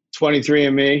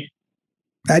 23andMe.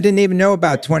 I didn't even know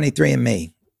about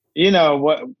 23andMe.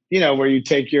 Where you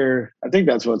take I think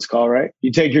that's what it's called, right?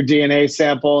 You take your DNA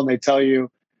sample and they tell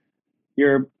you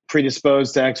you're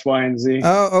predisposed to X, Y, and Z.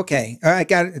 Oh, okay. All right,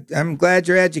 got it. I'm glad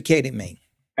you're educating me.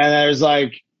 And there's I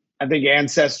think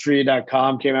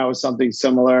Ancestry.com came out with something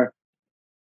similar.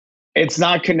 It's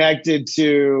not connected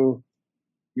to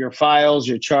your files,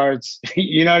 your charts.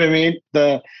 You know what I mean?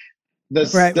 Right.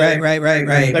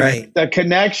 The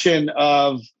connection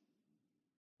of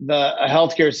the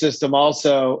healthcare system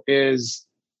also is,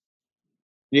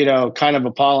 kind of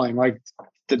appalling.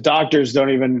 The doctors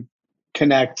don't even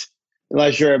connect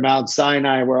unless you're at Mount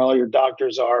Sinai where all your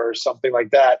doctors are or something like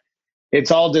that.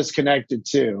 It's all disconnected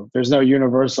too. There's no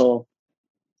universal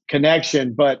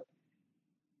connection, but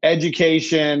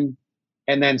education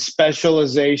and then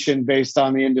specialization based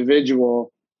on the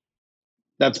individual.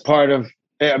 That's part of,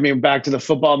 back to the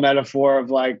football metaphor of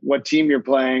what team you're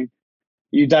playing.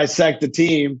 You dissect the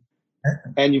team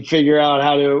and you figure out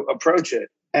how to approach it.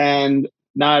 And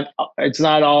it's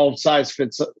not all size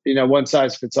fits, one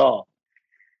size fits all.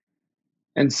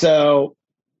 And so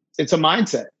it's a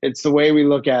mindset. It's the way we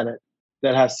look at it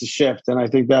that has to shift. And I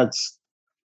think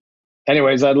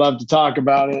anyways, I'd love to talk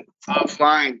about it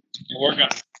offline. Work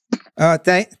on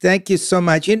it. Thank you so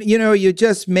much. You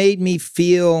just made me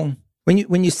feel,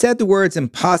 when you said the words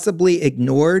impossibly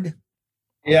ignored.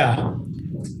 Yeah.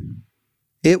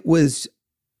 It was,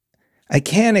 I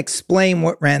can't explain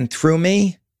what ran through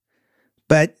me,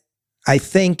 but I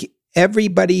think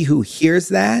everybody who hears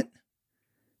that,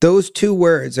 those two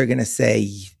words are going to say,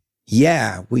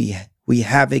 yeah, we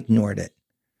have ignored it.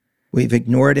 We've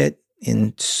ignored it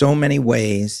in so many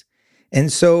ways.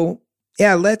 And so,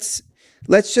 yeah, let's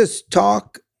just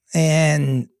talk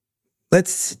and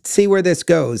let's see where this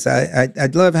goes.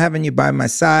 I'd love having you by my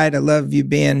side. I love you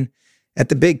being at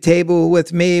the big table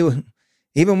with me,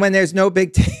 even when there's no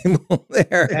big table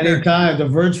there. Anytime, the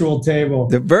virtual table.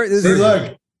 See,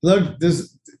 look, the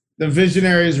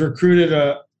visionary has recruited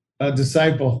a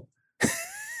disciple.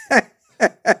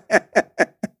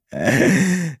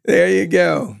 There you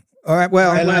go. All right.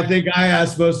 Well, and I think I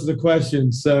asked most of the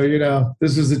questions. So,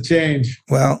 this is a change.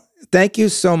 Well, thank you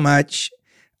so much.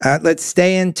 Let's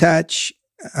stay in touch.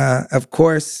 Of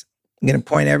course, I'm going to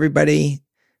point everybody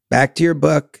back to your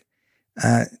book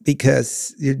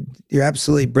because you're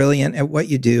absolutely brilliant at what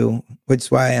you do, which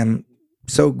is why I'm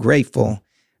so grateful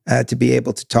to be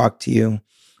able to talk to you.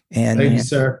 And thank you,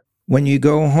 sir. When you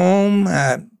go home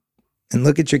and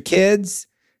look at your kids,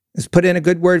 just put in a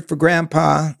good word for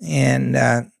Grandpa,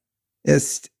 and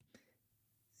just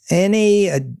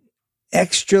any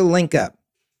extra link up,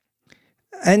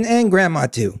 and Grandma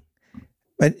too.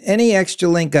 But any extra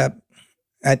link up,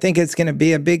 I think it's going to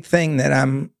be a big thing that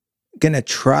I'm going to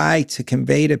try to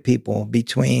convey to people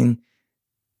between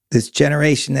this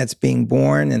generation that's being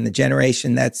born and the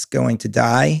generation that's going to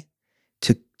die,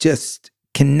 to just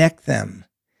connect them.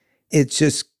 It's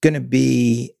just going to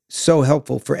be so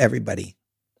helpful for everybody.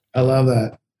 I love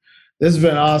that. This has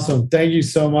been awesome. Thank you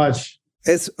so much.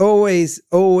 It's always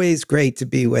great to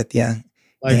be with you.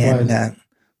 Likewise. And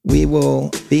we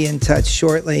will be in touch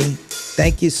shortly.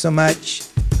 Thank you so much.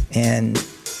 And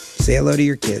say hello to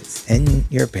your kids and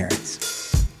your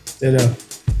parents. Ditto.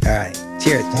 All right.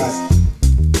 Cheers. Peace.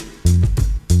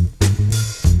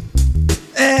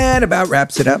 That about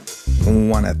wraps it up. I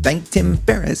want to thank Tim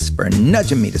Ferriss for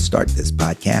nudging me to start this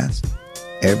podcast.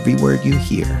 Every word you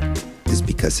hear is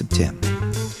because of Tim.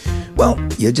 Well,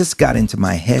 you just got into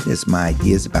my head as my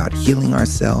ideas about healing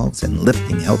ourselves and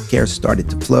lifting healthcare started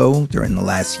to flow during the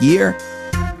last year.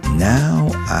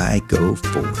 Now I go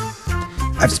forward.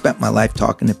 I've spent my life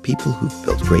talking to people who've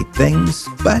built great things,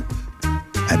 but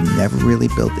I've never really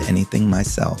built anything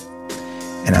myself.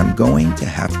 And I'm going to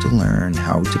have to learn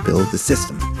how to build a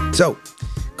system. So,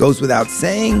 goes without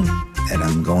saying that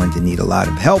I'm going to need a lot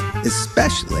of help,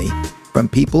 especially from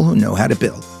people who know how to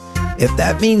build. If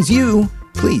that means you,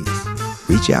 please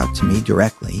reach out to me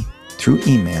directly through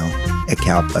email at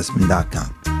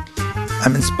calfussman.com.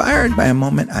 I'm inspired by a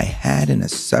moment I had in a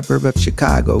suburb of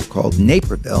Chicago called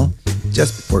Naperville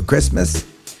just before Christmas.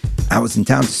 I was in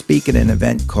town to speak at an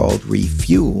event called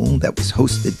Refuel that was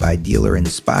hosted by Dealer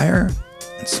Inspire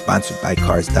and sponsored by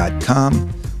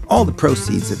Cars.com. All the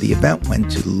proceeds of the event went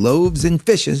to Loaves and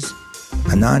Fishes,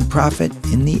 a nonprofit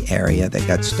in the area that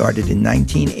got started in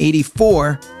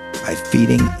 1984 by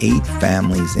feeding 8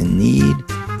 families in need.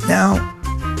 Now,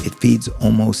 it feeds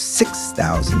almost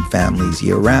 6,000 families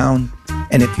year-round.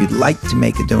 And if you'd like to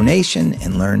make a donation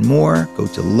and learn more, go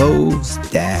to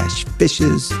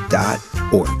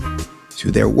loaves-fishes.org.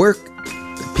 Through their work,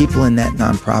 the people in that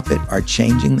nonprofit are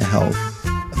changing the health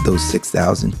of those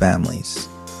 6,000 families.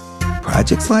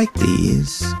 Projects like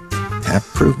these have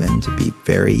proven to be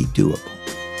very doable.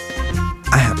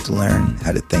 I have to learn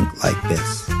how to think like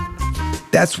this.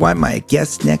 That's why my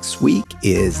guest next week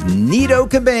is Nito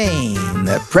Cobain,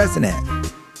 the president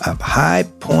of High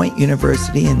Point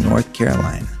University in North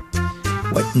Carolina.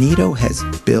 What Nito has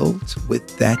built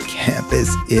with that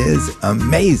campus is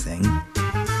amazing,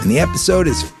 and the episode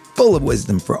is full of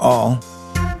wisdom for all.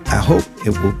 I hope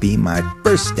it will be my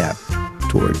first step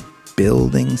toward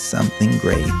building something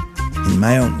great in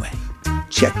my own way.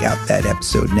 Check out that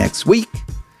episode next week.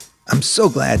 I'm so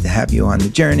glad to have you on the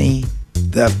journey.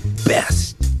 The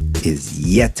best is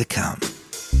yet to come.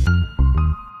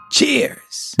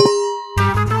 Cheers.